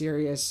took him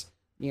serious.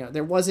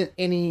 There wasn't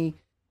any,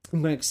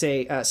 I'm going to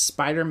say,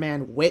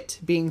 Spider-Man wit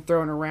being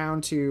thrown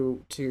around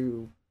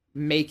to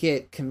make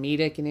it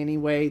comedic in any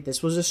way.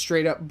 This was a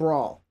straight-up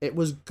brawl. It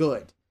was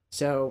good.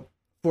 So,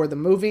 for the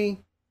movie,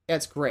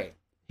 that's great.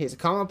 He's a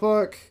comic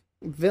book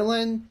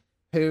villain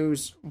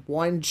he's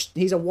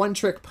a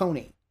one-trick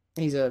pony.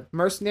 He's a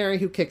mercenary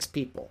who kicks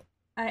people.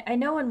 I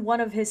know in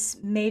one of his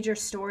major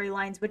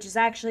storylines, which is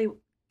actually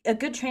a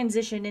good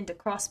transition into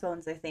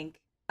Crossbones, I think,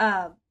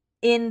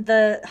 in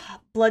the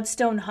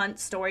Bloodstone Hunt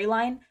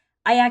storyline,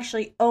 I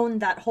actually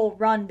owned that whole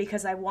run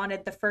because I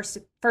wanted the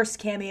first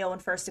cameo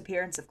and first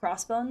appearance of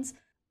Crossbones.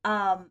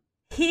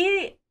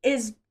 He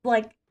is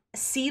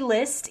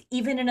C-list,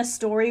 even in a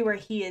story where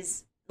he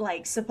is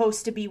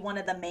supposed to be one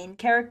of the main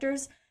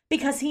characters,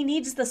 because he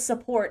needs the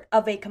support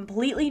of a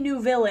completely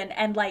new villain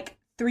and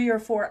 3 or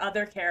 4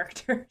 other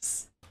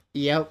characters.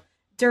 Yep.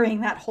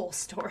 During that whole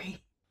story.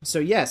 So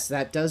yes,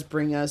 that does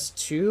bring us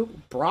to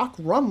Brock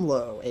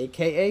Rumlow,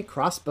 aka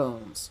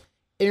Crossbones.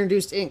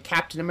 Introduced in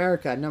Captain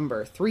America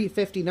number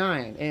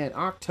 359 in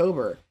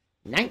October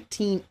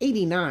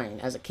 1989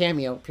 as a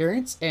cameo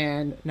appearance,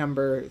 and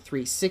number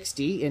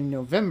 360 in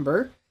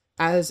November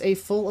as a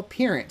full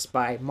appearance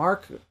by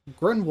Mark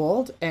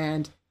Grunwald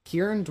and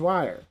Kieran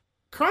Dwyer.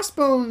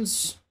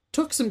 Crossbones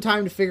took some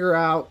time to figure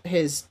out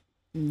his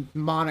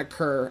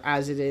moniker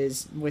as it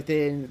is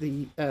within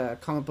the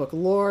comic book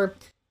lore.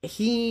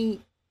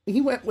 He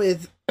went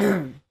with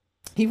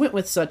he went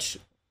with such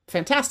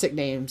fantastic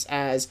names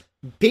as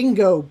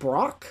Bingo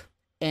Brock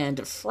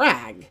and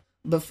Frag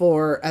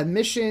before a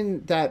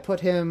mission that put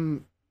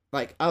him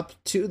up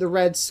to the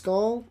Red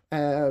Skull,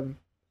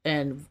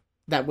 and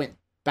that went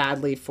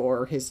badly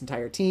for his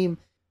entire team,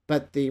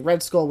 but the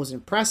Red Skull was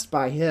impressed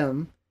by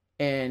him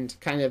and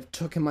kind of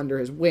took him under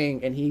his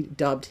wing, and he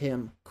dubbed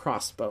him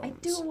Crossbones. I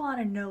do want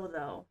to know,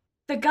 though.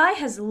 The guy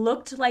has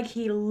looked like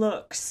he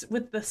looks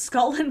with the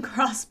skull and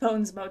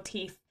crossbones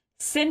motif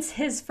since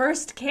his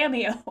first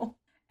cameo,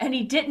 and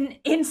he didn't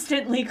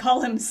instantly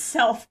call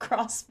himself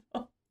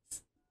Crossbones.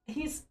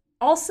 He's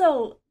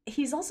Also,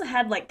 he's also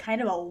had like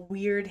kind of a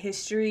weird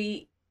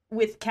history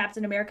with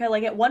Captain America.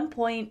 Like at one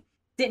point,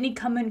 didn't he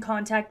come in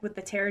contact with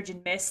the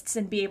Terrigen Mists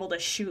and be able to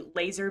shoot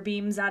laser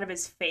beams out of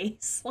his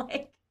face?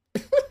 Like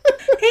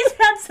he's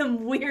had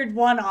some weird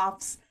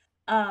one-offs.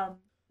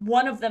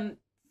 One of them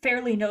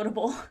fairly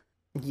notable.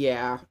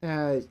 Yeah.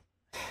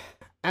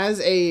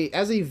 As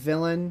a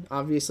villain,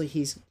 obviously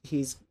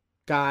he's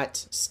got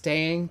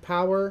staying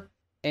power,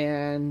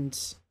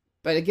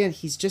 but again,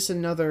 he's just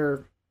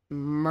another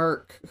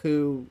merc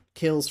who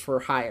kills for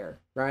hire,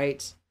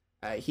 right?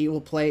 He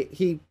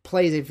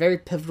plays a very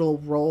pivotal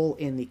role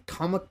in the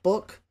comic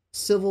book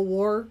Civil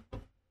War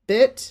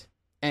bit,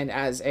 and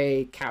as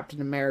a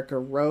Captain America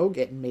rogue,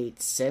 it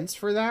made sense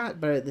for that,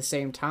 but at the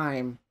same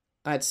time,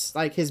 that's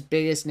like his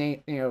biggest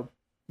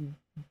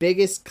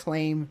biggest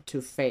claim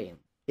to fame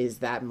is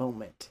that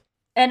moment.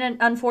 And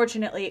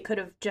unfortunately, it could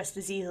have just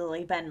as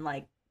easily been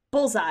like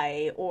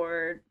Bullseye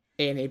or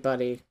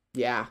anybody.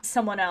 Yeah.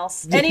 Someone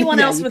else. Anyone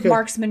else with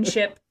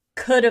marksmanship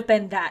could have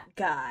been that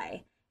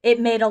guy. It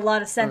made a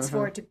lot of sense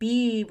for it to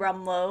be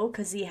Rumlow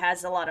because he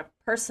has a lot of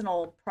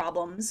personal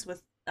problems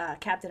with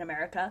Captain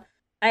America.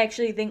 I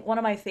actually think one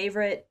of my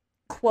favorite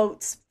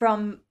quotes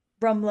from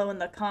Rumlow in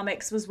the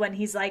comics was when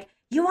he's like,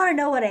 "You want to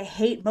know what I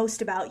hate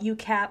most about you,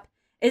 Cap?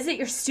 Is it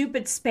your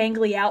stupid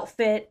spangly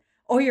outfit,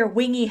 or your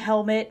wingy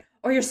helmet,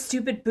 or your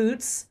stupid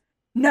boots?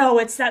 No,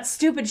 it's that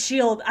stupid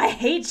shield. I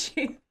hate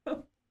you."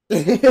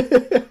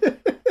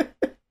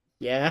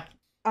 Yeah.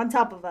 On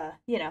top of,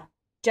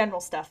 general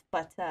stuff.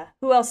 But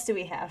who else do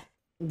we have?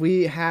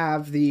 We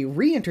have the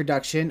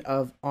reintroduction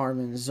of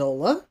Arnim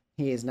Zola.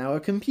 He is now a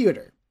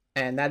computer.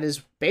 And that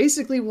is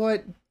basically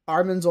what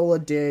Arnim Zola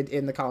did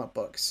in the comic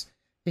books.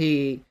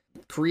 He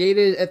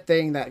created a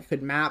thing that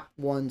could map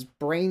one's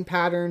brain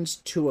patterns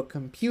to a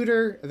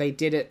computer. They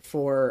did it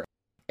for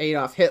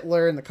Adolf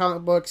Hitler in the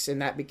comic books,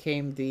 and that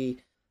became the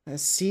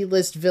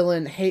C-list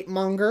villain hate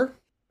monger.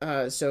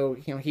 So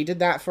he did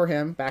that for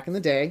him back in the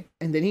day,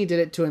 and then he did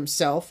it to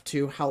himself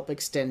to help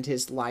extend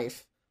his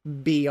life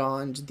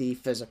beyond the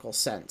physical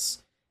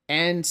sense.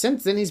 And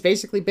since then, he's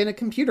basically been a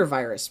computer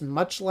virus,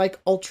 much like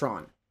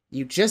Ultron.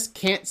 You just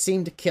can't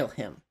seem to kill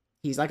him.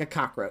 He's like a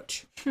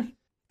cockroach.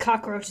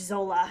 Cockroach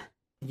Zola.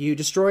 You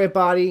destroy a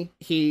body,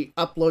 he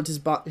uploads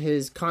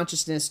his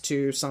consciousness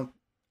to some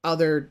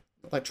other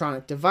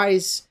electronic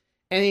device,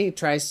 and he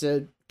tries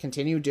to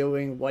continue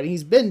doing what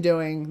he's been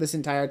doing this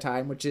entire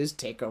time, which is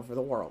take over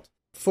the world.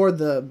 For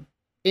the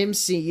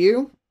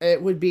MCU,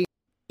 it would be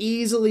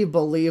easily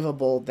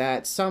believable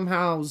that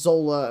somehow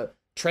Zola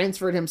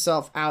transferred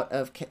himself out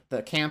of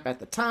the camp at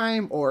the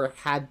time, or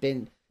had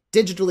been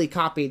digitally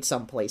copied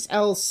someplace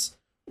else,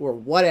 or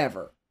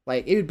whatever.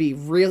 Like, it would be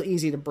real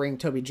easy to bring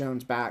Toby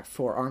Jones back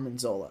for Arnim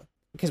Zola.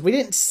 Because we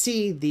didn't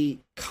see the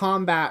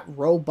combat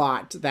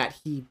robot that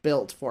he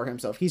built for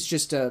himself. He's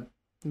just a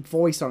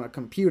voice on a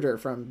computer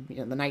from the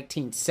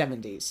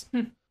 1970s.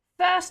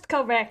 First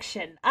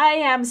correction. I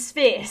am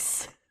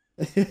Sphinx.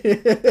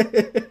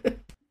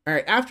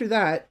 Alright, after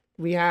that,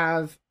 we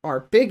have our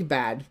big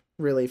bad,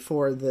 really,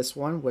 for this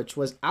one, which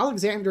was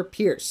Alexander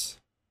Pierce.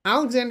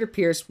 Alexander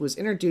Pierce was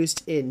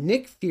introduced in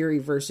Nick Fury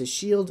vs.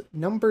 S.H.I.E.L.D.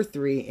 number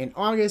 3 in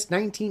August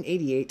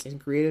 1988 and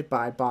created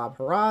by Bob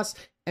Harras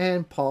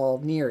and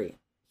Paul Neary.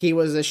 He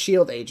was a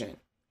S.H.I.E.L.D. agent.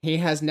 He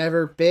has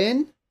never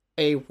been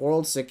a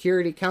World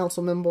Security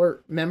Council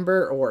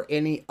member or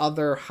any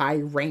other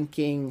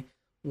high-ranking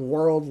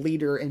world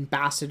leader,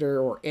 ambassador,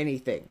 or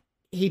anything.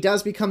 He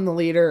does become the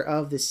leader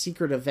of the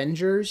Secret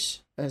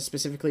Avengers,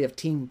 specifically of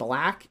Team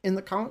Black in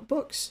the comic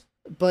books,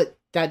 but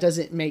that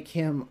doesn't make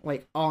him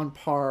like on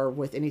par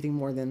with anything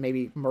more than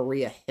maybe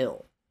Maria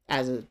Hill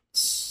as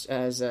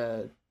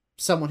a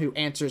someone who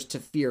answers to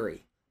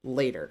Fury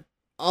later.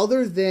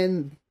 Other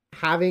than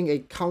having a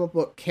comic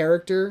book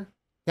character,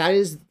 that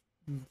is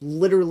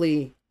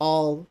literally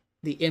all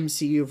the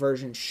MCU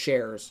version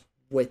shares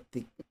with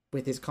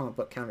his comic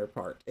book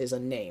counterpart, is a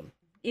name.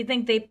 You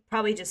think they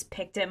probably just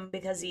picked him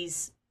because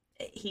he's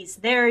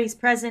there, he's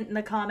present in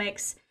the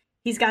comics,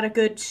 he's got a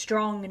good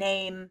strong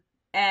name,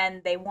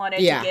 and they wanted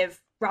to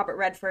give Robert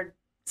Redford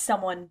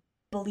someone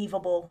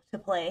believable to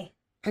play.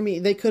 I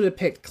mean, they could have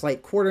picked Clay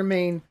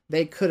Quartermain.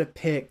 They could have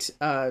picked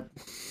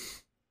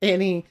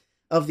any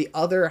of the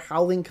other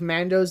Howling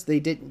Commandos they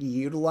didn't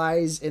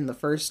utilize in the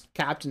first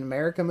Captain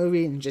America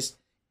movie and just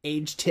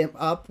aged him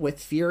up with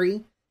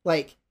Fury.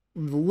 Like,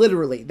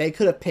 literally, they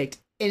could have picked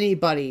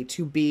anybody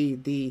to be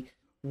the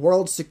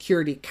World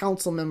Security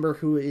Council member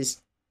who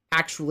is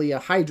actually a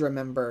Hydra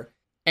member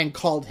and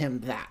called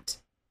him that.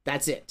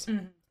 That's it.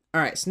 Mm-hmm.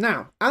 Alright, so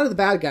now, out of the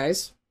bad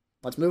guys,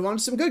 let's move on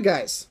to some good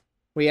guys.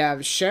 We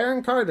have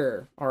Sharon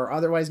Carter, or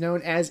otherwise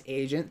known as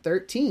Agent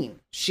 13.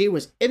 She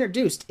was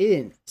introduced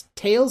in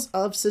Tales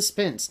of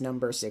Suspense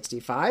number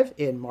 65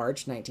 in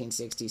March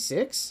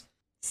 1966.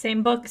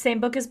 Same book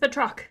as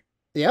Batroc.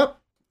 Yep.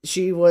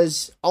 She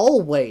was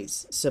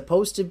always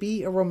supposed to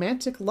be a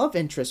romantic love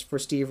interest for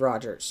Steve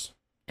Rogers.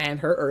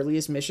 And her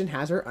earliest mission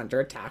has her under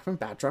attack from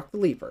Batroc the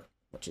Leaper,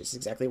 which is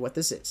exactly what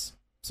this is.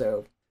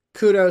 So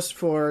kudos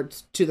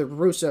to the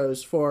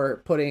Russos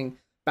for putting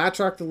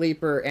Batroc the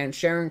Leaper and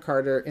Sharon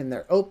Carter in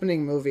their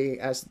opening movie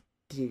as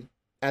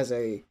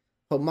a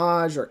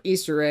homage or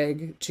Easter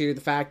egg to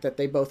the fact that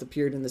they both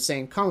appeared in the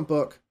same comic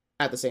book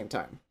at the same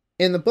time.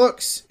 In the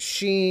books,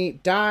 she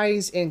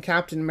dies in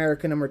Captain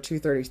America number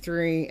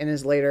 233 and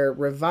is later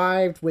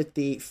revived with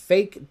the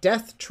fake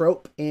death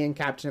trope in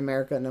Captain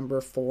America number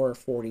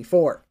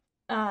 444.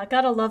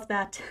 Gotta love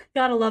that.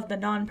 Gotta love the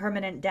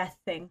non-permanent death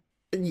thing.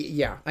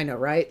 Yeah, I know,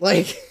 right?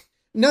 Like,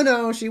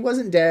 no, she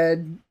wasn't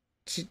dead.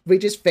 We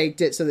just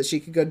faked it so that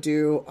she could go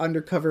do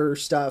undercover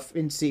stuff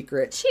in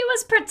secret. She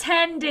was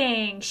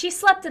pretending. She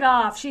slept it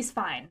off. She's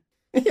fine.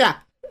 Yeah.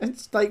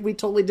 It's like we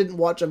totally didn't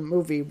watch a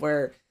movie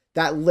where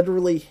that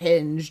literally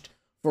hinged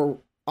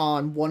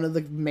on one of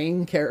the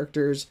main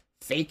characters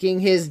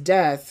faking his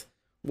death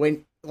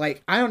when,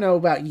 like, I don't know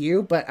about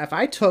you, but if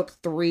I took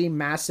 3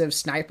 massive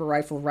sniper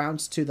rifle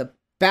rounds to the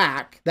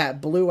back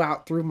that blew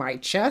out through my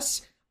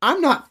chest,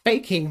 I'm not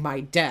faking my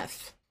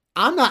death.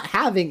 I'm not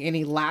having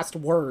any last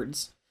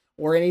words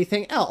or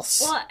anything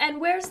else. Well, and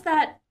where's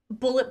that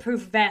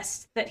bulletproof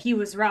vest that he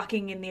was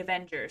rocking in the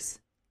Avengers?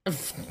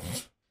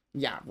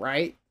 Yeah,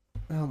 right?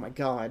 Oh my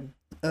god.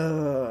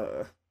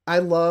 I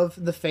love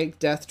the fake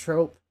death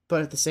trope,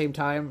 but at the same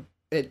time,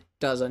 it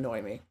does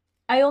annoy me.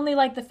 I only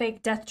like the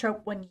fake death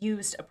trope when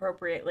used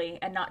appropriately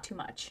and not too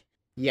much.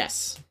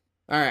 Yes.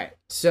 Alright,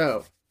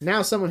 so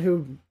now someone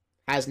who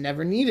has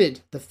never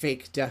needed the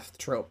fake death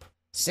trope.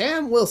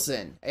 Sam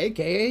Wilson,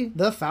 aka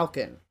the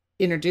Falcon.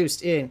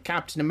 Introduced in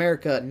Captain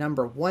America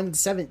number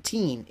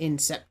 117 in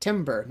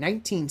September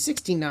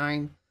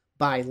 1969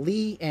 by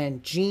Lee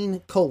and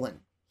Gene Colan.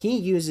 He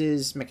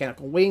uses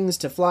mechanical wings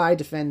to fly,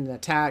 defend, and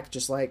attack,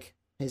 just like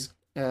his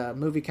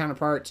movie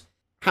counterpart.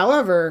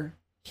 However,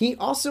 he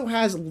also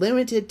has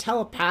limited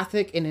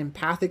telepathic and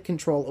empathic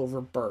control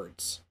over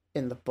birds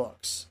in the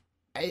books.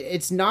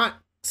 It's not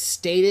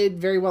stated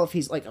very well if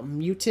he's like a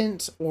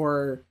mutant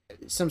or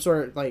some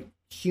sort of like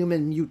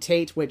human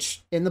mutate,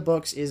 which in the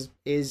books is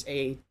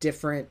a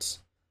different,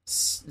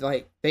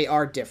 like, they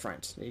are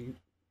different.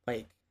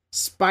 Like,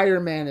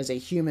 Spider-Man is a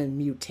human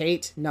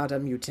mutate, not a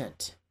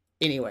mutant.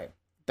 Anyway,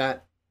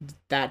 that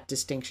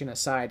distinction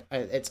aside,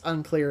 it's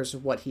unclear as to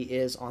what he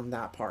is on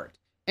that part.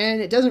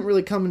 And it doesn't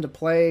really come into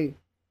play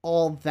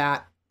all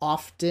that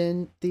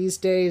often these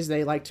days.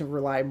 They like to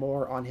rely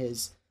more on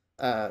his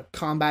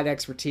combat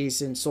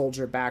expertise and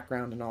soldier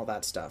background and all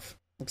that stuff.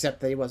 Except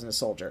that he wasn't a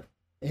soldier.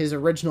 His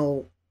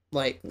original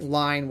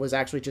line was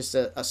actually just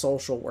a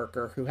social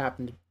worker who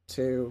happened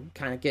to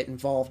kind of get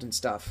involved in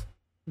stuff.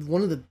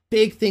 One of the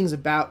big things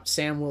about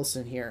Sam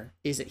Wilson here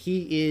is that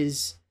he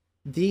is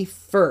the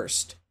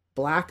first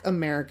Black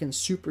American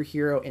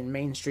superhero in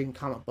mainstream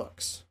comic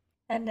books.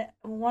 And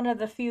one of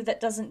the few that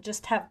doesn't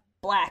just have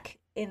black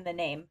in the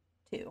name,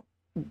 too.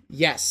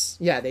 Yes.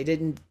 Yeah, they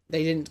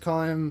didn't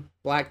call him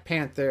Black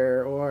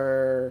Panther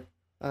or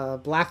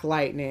Black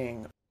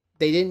Lightning.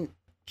 They didn't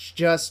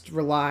just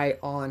rely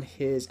on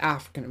his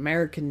African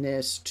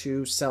Americanness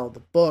to sell the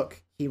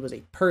book. He was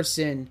a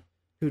person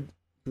who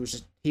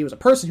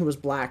was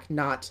black,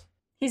 not...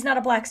 He's not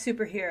a black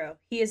superhero.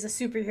 He is a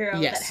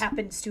superhero Yes. that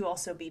happens to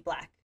also be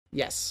black.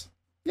 Yes,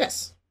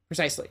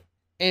 precisely.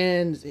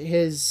 And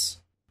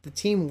the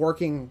team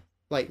working,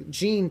 like,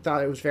 Gene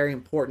thought it was very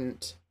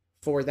important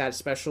for that,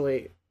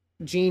 especially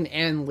Gene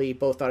and Lee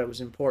both thought it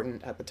was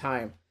important at the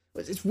time.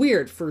 It's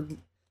weird, for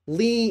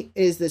Lee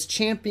is this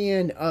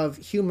champion of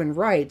human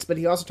rights, but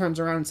he also turns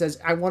around and says,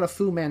 I want a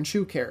Fu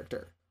Manchu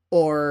character,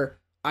 or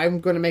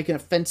I'm going to make an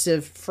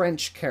offensive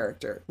French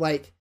character.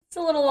 Like, it's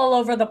a little all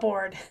over the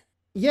board.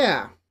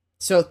 Yeah.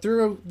 So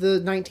through the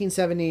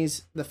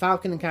 1970s, the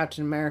Falcon and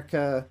Captain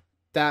America,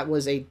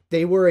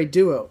 they were a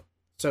duo.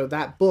 So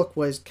that book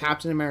was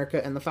Captain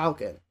America and the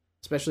Falcon,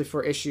 especially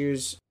for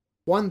issues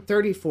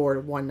 134 to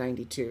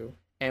 192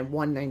 and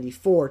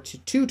 194 to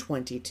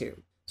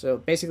 222. So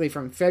basically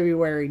from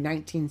February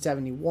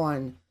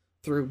 1971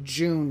 through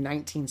June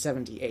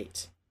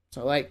 1978.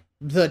 So like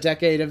the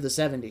decade of the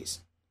 70s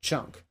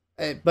chunk.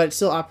 But it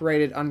still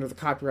operated under the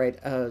copyright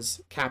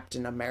as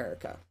Captain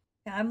America.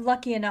 Yeah, I'm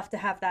lucky enough to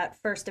have that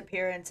first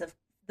appearance of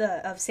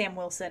Sam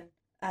Wilson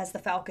as the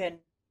Falcon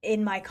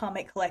in my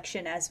comic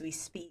collection as we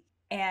speak.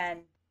 And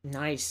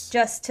nice.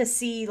 Just to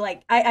see,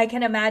 like, I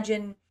can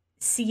imagine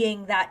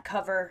seeing that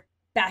cover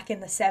back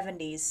in the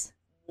 70s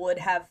would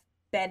have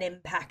been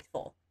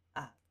impactful.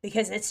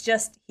 Because it's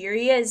just, here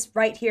he is,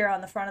 right here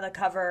on the front of the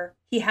cover.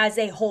 He has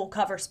a whole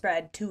cover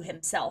spread to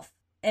himself.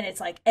 And it's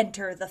like,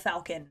 enter the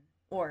Falcon,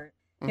 or,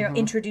 you know,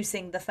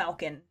 introducing the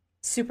Falcon.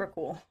 Super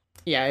cool.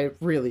 Yeah, it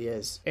really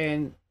is.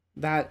 And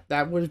that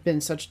would have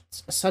been such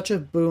a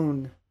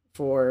boon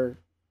for,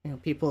 you know,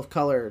 people of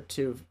color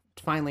to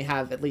finally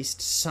have at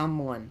least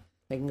someone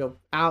they can go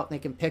out and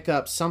they can pick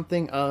up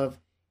something of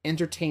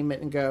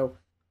entertainment and go,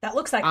 that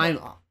looks like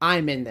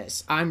I'm in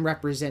this. I'm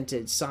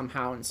represented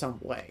somehow in some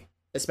way.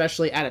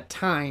 Especially at a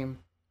time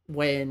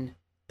when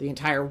the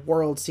entire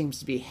world seems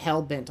to be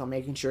hell-bent on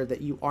making sure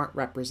that you aren't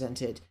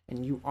represented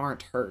and you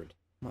aren't heard.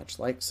 Much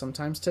like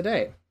sometimes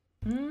today.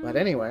 But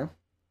anyway,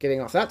 getting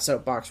off that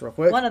soapbox real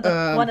quick. One of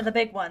the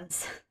big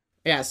ones.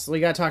 Yes, we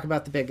gotta talk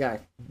about the big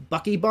guy.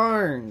 Bucky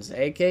Barnes,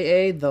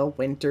 aka the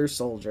Winter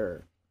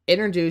Soldier.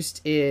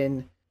 Introduced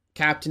in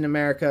Captain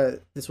America,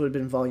 this would have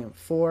been Volume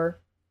 4,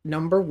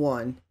 Number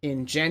 1,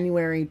 in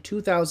January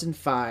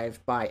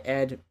 2005 by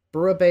Ed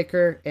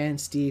Brubaker and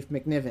Steve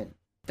McNiven.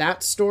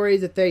 That story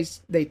that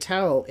they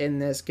tell in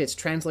this gets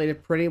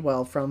translated pretty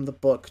well from the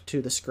book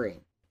to the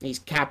screen. He's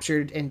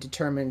captured and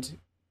determined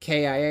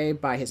KIA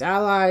by his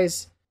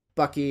allies.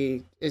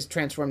 Bucky is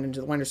transformed into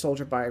the Winter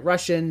Soldier by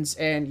Russians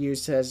and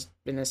used as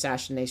an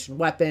assassination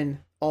weapon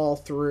all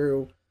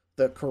through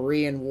the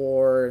Korean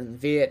War and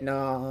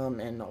Vietnam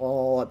and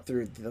all up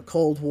through the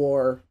Cold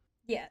War.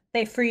 Yeah,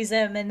 they freeze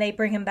him and they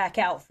bring him back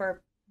out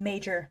for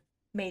major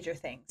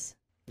things.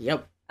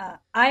 Yep.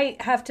 I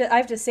have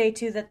to say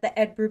too that the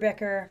Ed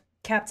Brubaker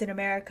Captain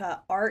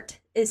America art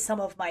is some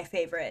of my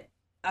favorite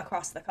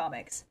across the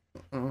comics.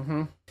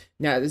 Mm-hmm.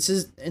 Now this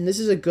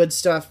is a good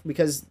stuff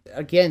because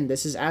again,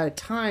 this is at a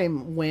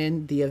time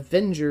when the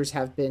Avengers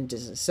have been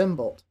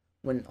disassembled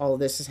when all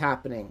this is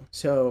happening.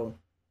 So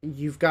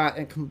you've got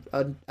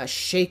a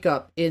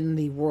shake-up in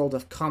the world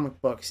of comic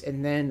books,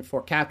 and then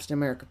for Captain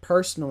America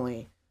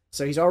personally,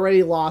 so he's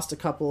already lost a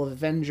couple of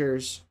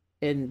Avengers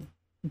during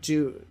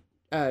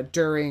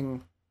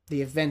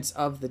the events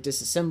of the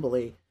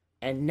disassembly,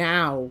 and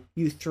now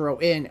you throw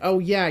in, oh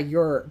yeah,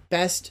 your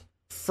best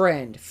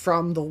friend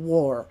from the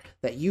war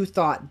that you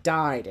thought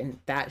died, and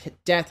that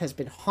death has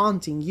been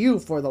haunting you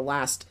for the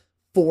last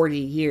 40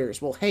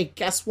 years. Well, hey,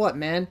 guess what,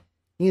 man?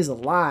 He's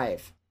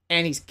alive,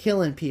 and he's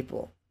killing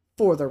people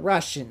for the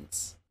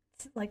Russians.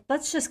 Like,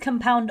 let's just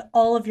compound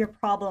all of your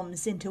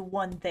problems into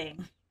one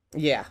thing.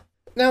 Yeah.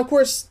 Now, of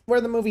course,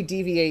 where the movie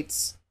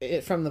deviates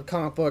from the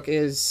comic book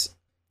is,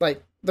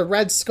 like, the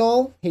Red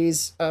Skull.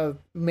 He's a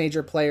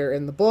major player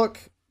in the book,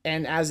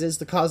 and as is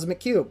the Cosmic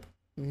Cube.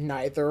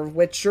 Neither of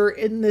which are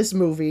in this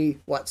movie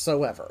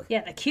whatsoever.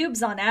 Yeah, the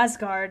Cube's on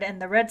Asgard,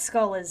 and the Red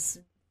Skull is,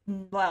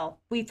 well,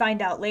 we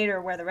find out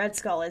later where the Red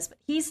Skull is, but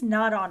he's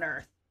not on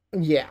Earth.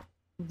 Yeah.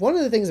 One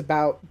of the things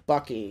about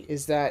Bucky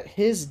is that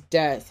his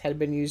death had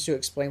been used to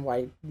explain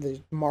why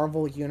the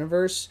Marvel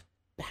Universe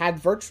had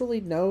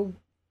virtually no,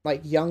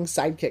 like, young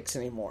sidekicks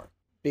anymore.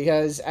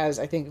 Because, as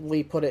I think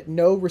Lee put it,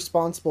 no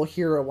responsible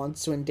hero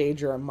wants to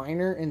endanger a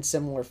minor in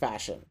similar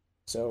fashion.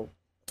 So,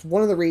 it's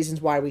one of the reasons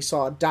why we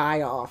saw a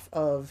die-off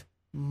of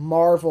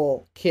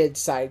Marvel kid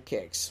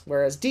sidekicks,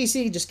 whereas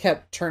DC just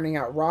kept turning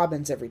out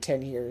Robins every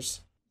 10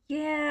 years.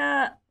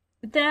 Yeah,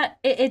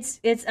 it's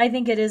I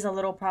think it is a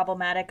little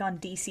problematic on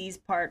DC's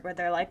part, where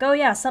they're like, oh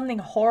yeah, something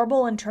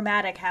horrible and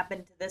traumatic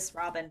happened to this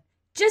Robin.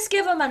 Just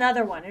give him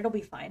another one, it'll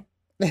be fine.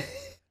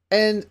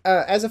 And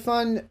as a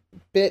fun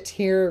bit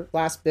here,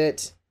 last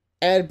bit,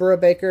 Ed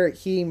Brubaker,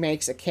 he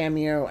makes a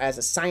cameo as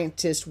a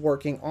scientist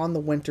working on the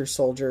Winter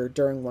Soldier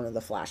during one of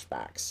the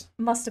flashbacks.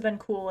 Must have been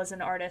cool as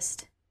an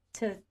artist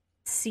to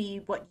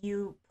see what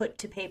you put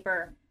to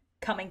paper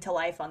coming to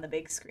life on the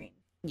big screen.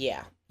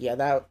 Yeah,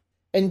 that,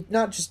 and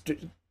not just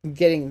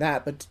getting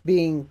that, but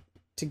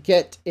to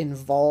get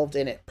involved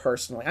in it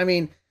personally. I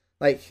mean,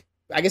 like,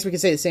 I guess we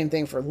could say the same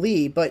thing for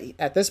Lee, but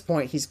at this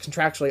point, he's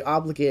contractually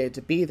obligated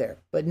to be there.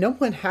 But no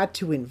one had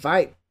to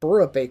invite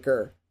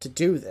Brubaker to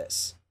do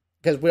this,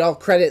 because we all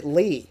credit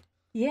Lee.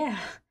 Yeah,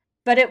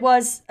 but it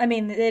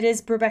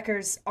is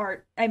Brubaker's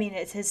art. I mean,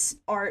 it's his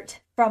art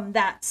from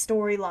that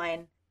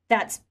storyline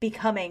that's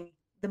becoming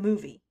the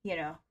movie, you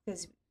know?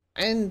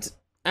 And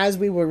as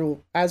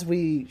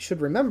we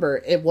should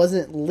remember, it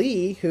wasn't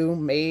Lee who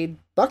made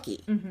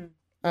Bucky.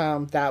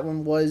 Mm-hmm. That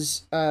one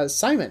was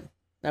Simon.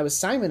 That was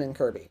Simon and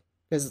Kirby.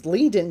 Because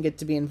Lee didn't get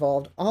to be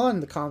involved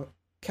on the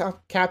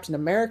Captain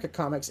America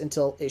comics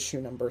until issue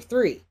number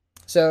 3.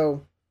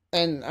 So,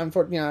 and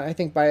unfortunately, I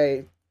think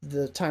by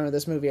the time of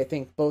this movie, I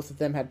think both of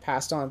them had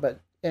passed on.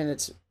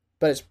 It's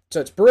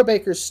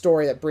Brubaker's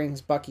story that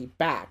brings Bucky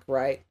back,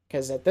 right?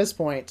 Because at this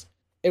point,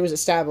 it was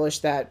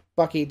established that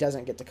Bucky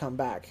doesn't get to come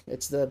back.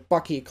 It's the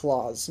Bucky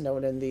clause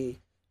known in the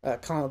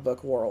comic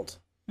book world.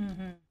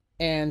 Mm-hmm.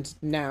 And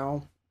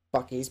now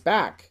Bucky's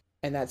back,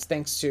 and that's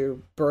thanks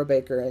to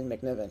Brubaker and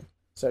McNiven.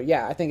 So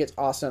yeah, I think it's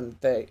awesome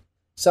that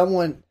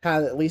someone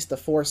had at least the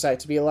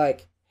foresight to be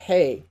like,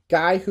 hey,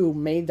 guy who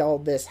made all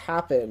this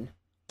happen.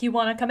 Do you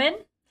want to come in?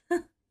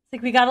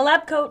 Like, we got a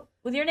lab coat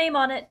with your name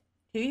on it.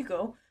 Here you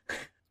go.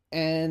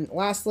 And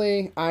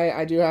lastly,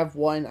 I do have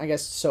one, I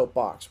guess,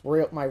 soapbox.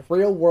 My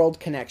real world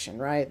connection,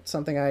 right?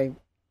 Something I'm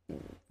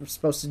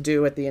supposed to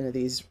do at the end of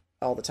these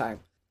all the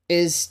time.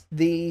 Is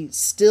the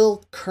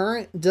still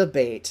current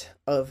debate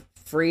of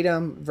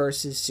freedom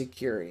versus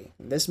security.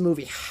 This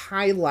movie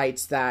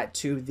highlights that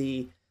to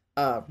the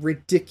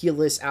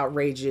ridiculous,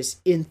 outrageous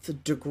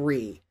nth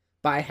degree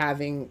by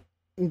having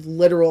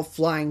literal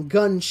flying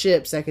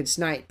gunships that could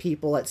snipe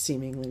people at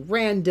seemingly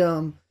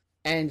random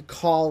and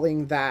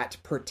calling that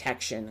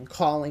protection and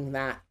calling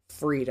that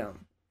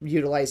freedom,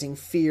 utilizing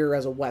fear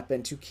as a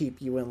weapon to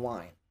keep you in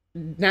line.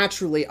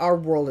 Naturally, our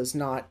world is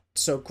not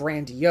so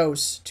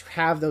grandiose to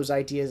have those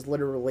ideas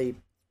literally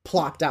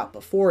plopped out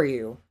before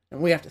you,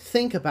 and we have to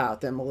think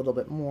about them a little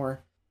bit more.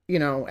 you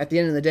know, at the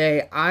end of the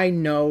day, I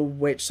know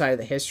which side of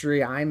the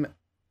history I'm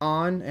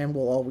on and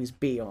will always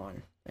be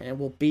on. And it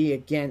will be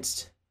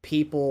against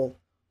people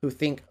who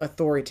think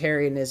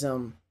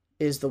authoritarianism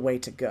is the way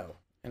to go.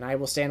 And I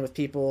will stand with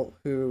people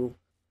who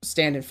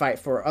stand and fight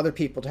for other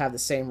people to have the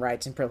same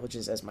rights and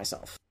privileges as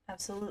myself.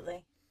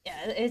 Absolutely.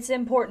 Yeah, it's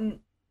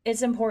important.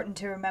 It's important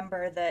to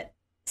remember that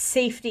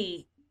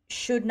safety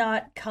should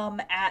not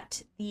come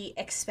at the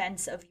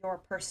expense of your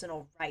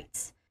personal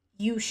rights.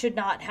 You should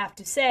not have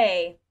to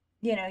say,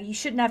 you know, you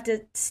shouldn't have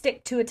to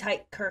stick to a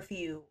tight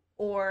curfew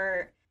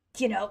or,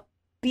 you know,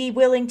 be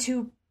willing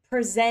to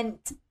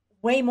present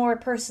way more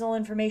personal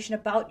information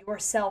about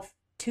yourself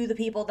to the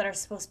people that are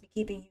supposed to be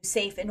keeping you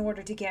safe in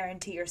order to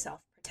guarantee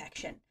yourself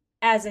protection.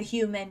 As a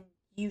human,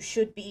 you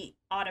should be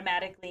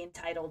automatically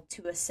entitled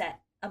to a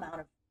set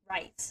amount of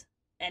rights.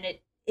 And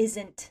it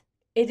isn't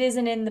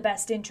in the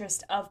best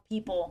interest of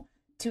people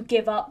to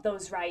give up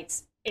those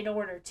rights in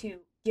order to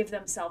give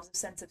themselves a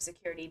sense of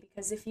security.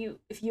 Because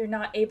if you're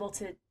not able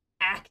to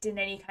act in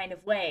any kind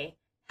of way,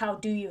 how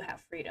do you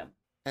have freedom?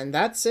 And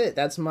that's it.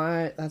 That's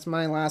my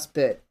last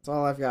bit. That's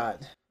all I've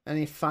got.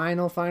 Any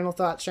final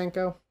thoughts,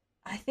 Shenko?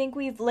 I think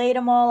we've laid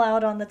them all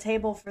out on the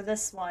table for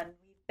this one.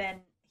 We've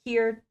been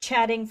here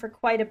chatting for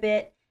quite a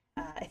bit.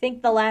 I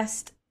think the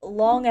last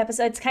long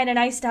episode, it's kind of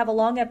nice to have a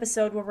long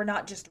episode where we're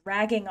not just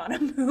ragging on a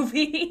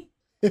movie.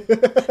 Like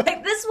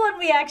this one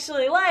we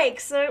actually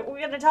like, so we're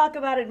going to talk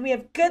about it and we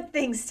have good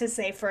things to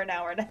say for an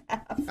hour and a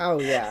half.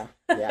 Oh, yeah.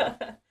 Yeah.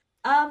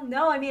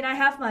 No, I mean, I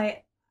have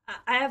my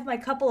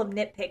couple of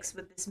nitpicks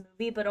with this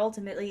movie, but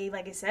ultimately,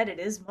 like I said, it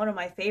is one of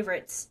my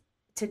favorites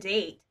to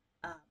date.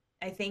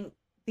 I think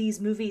these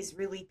movies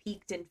really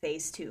peaked in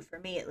Phase 2, for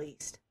me at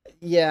least.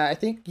 Yeah, I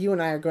think you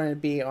and I are going to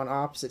be on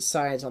opposite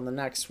sides on the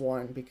next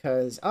one,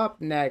 because up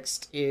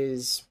next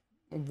is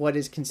what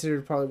is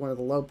considered probably one of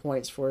the low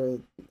points for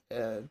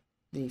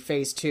the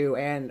Phase 2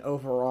 and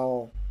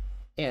overall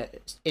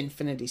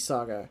Infinity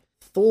Saga.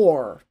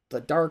 Thor,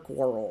 The Dark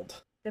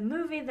World. The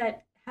movie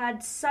that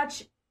had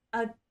such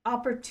an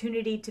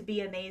opportunity to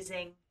be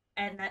amazing,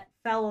 and that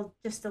fell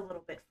just a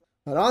little bit.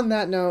 But on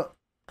that note,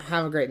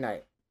 have a great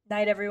night.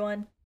 Night,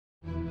 everyone.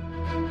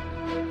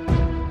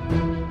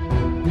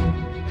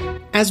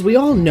 As we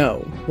all know,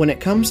 when it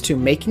comes to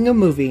making a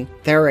movie,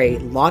 there are a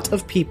lot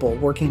of people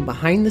working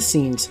behind the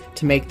scenes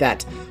to make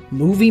that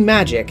movie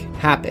magic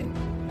happen.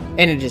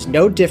 And it is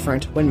no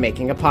different when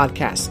making a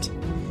podcast.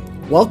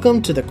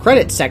 Welcome to the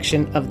credits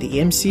section of the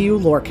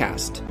MCU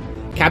Lorecast.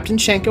 Captain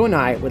Shenko and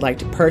I would like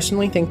to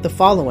personally thank the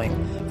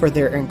following for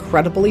their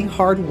incredibly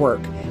hard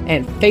work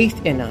and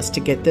faith in us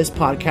to get this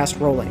podcast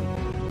rolling.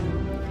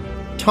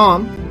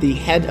 Tom, the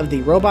head of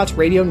the Robots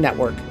Radio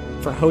Network,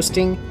 for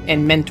hosting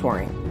and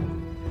mentoring.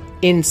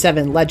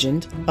 N7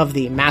 Legend of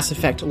the Mass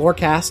Effect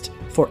Lorecast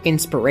for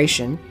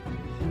inspiration.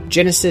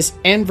 Genesis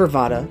and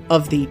Vervada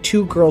of the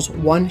Two Girls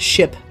One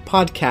Ship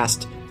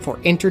podcast for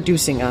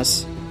introducing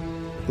us.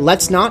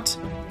 Let's Not,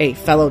 a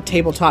fellow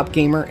tabletop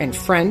gamer and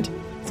friend,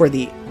 for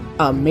the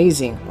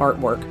amazing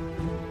artwork.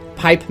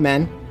 Pipe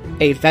Men,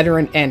 a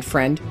veteran and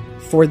friend,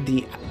 for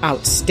the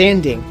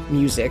outstanding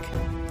music.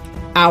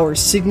 Our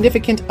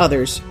significant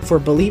others for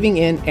believing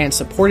in and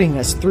supporting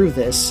us through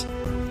this.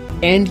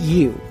 And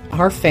you,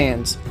 our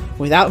fans,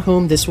 without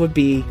whom this would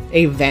be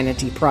a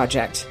vanity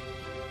project.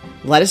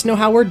 Let us know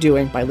how we're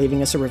doing by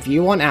leaving us a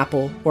review on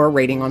Apple or a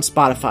rating on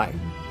Spotify.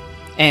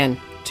 And,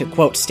 to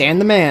quote Stan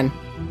the Man,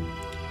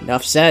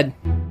 enough said.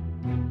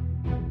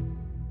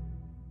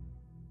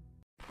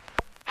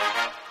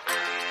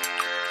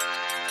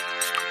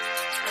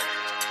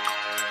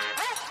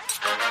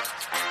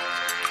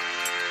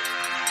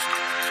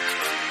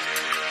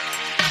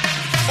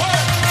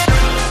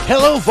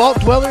 Hello,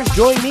 Vault Dwellers.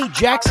 Join me,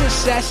 Jaxus,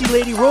 Sassy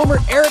Lady Romer,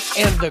 Eric,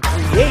 and the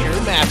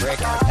Creator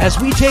Maverick as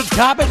we take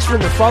topics from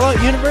the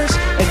Fallout universe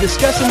and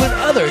discuss them with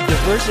other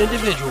diverse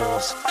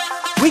individuals.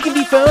 We can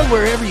be found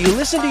wherever you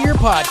listen to your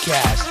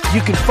podcast.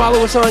 You can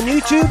follow us on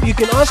YouTube. You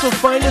can also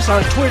find us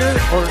on Twitter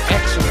or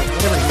X or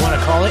whatever you want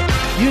to call it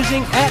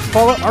using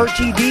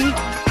 @FalloutRTD.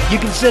 You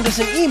can send us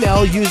an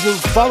email using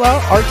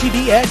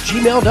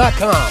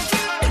falloutrtd@gmail.com.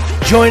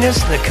 Join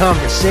us. The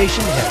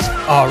conversation has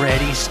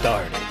already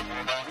started.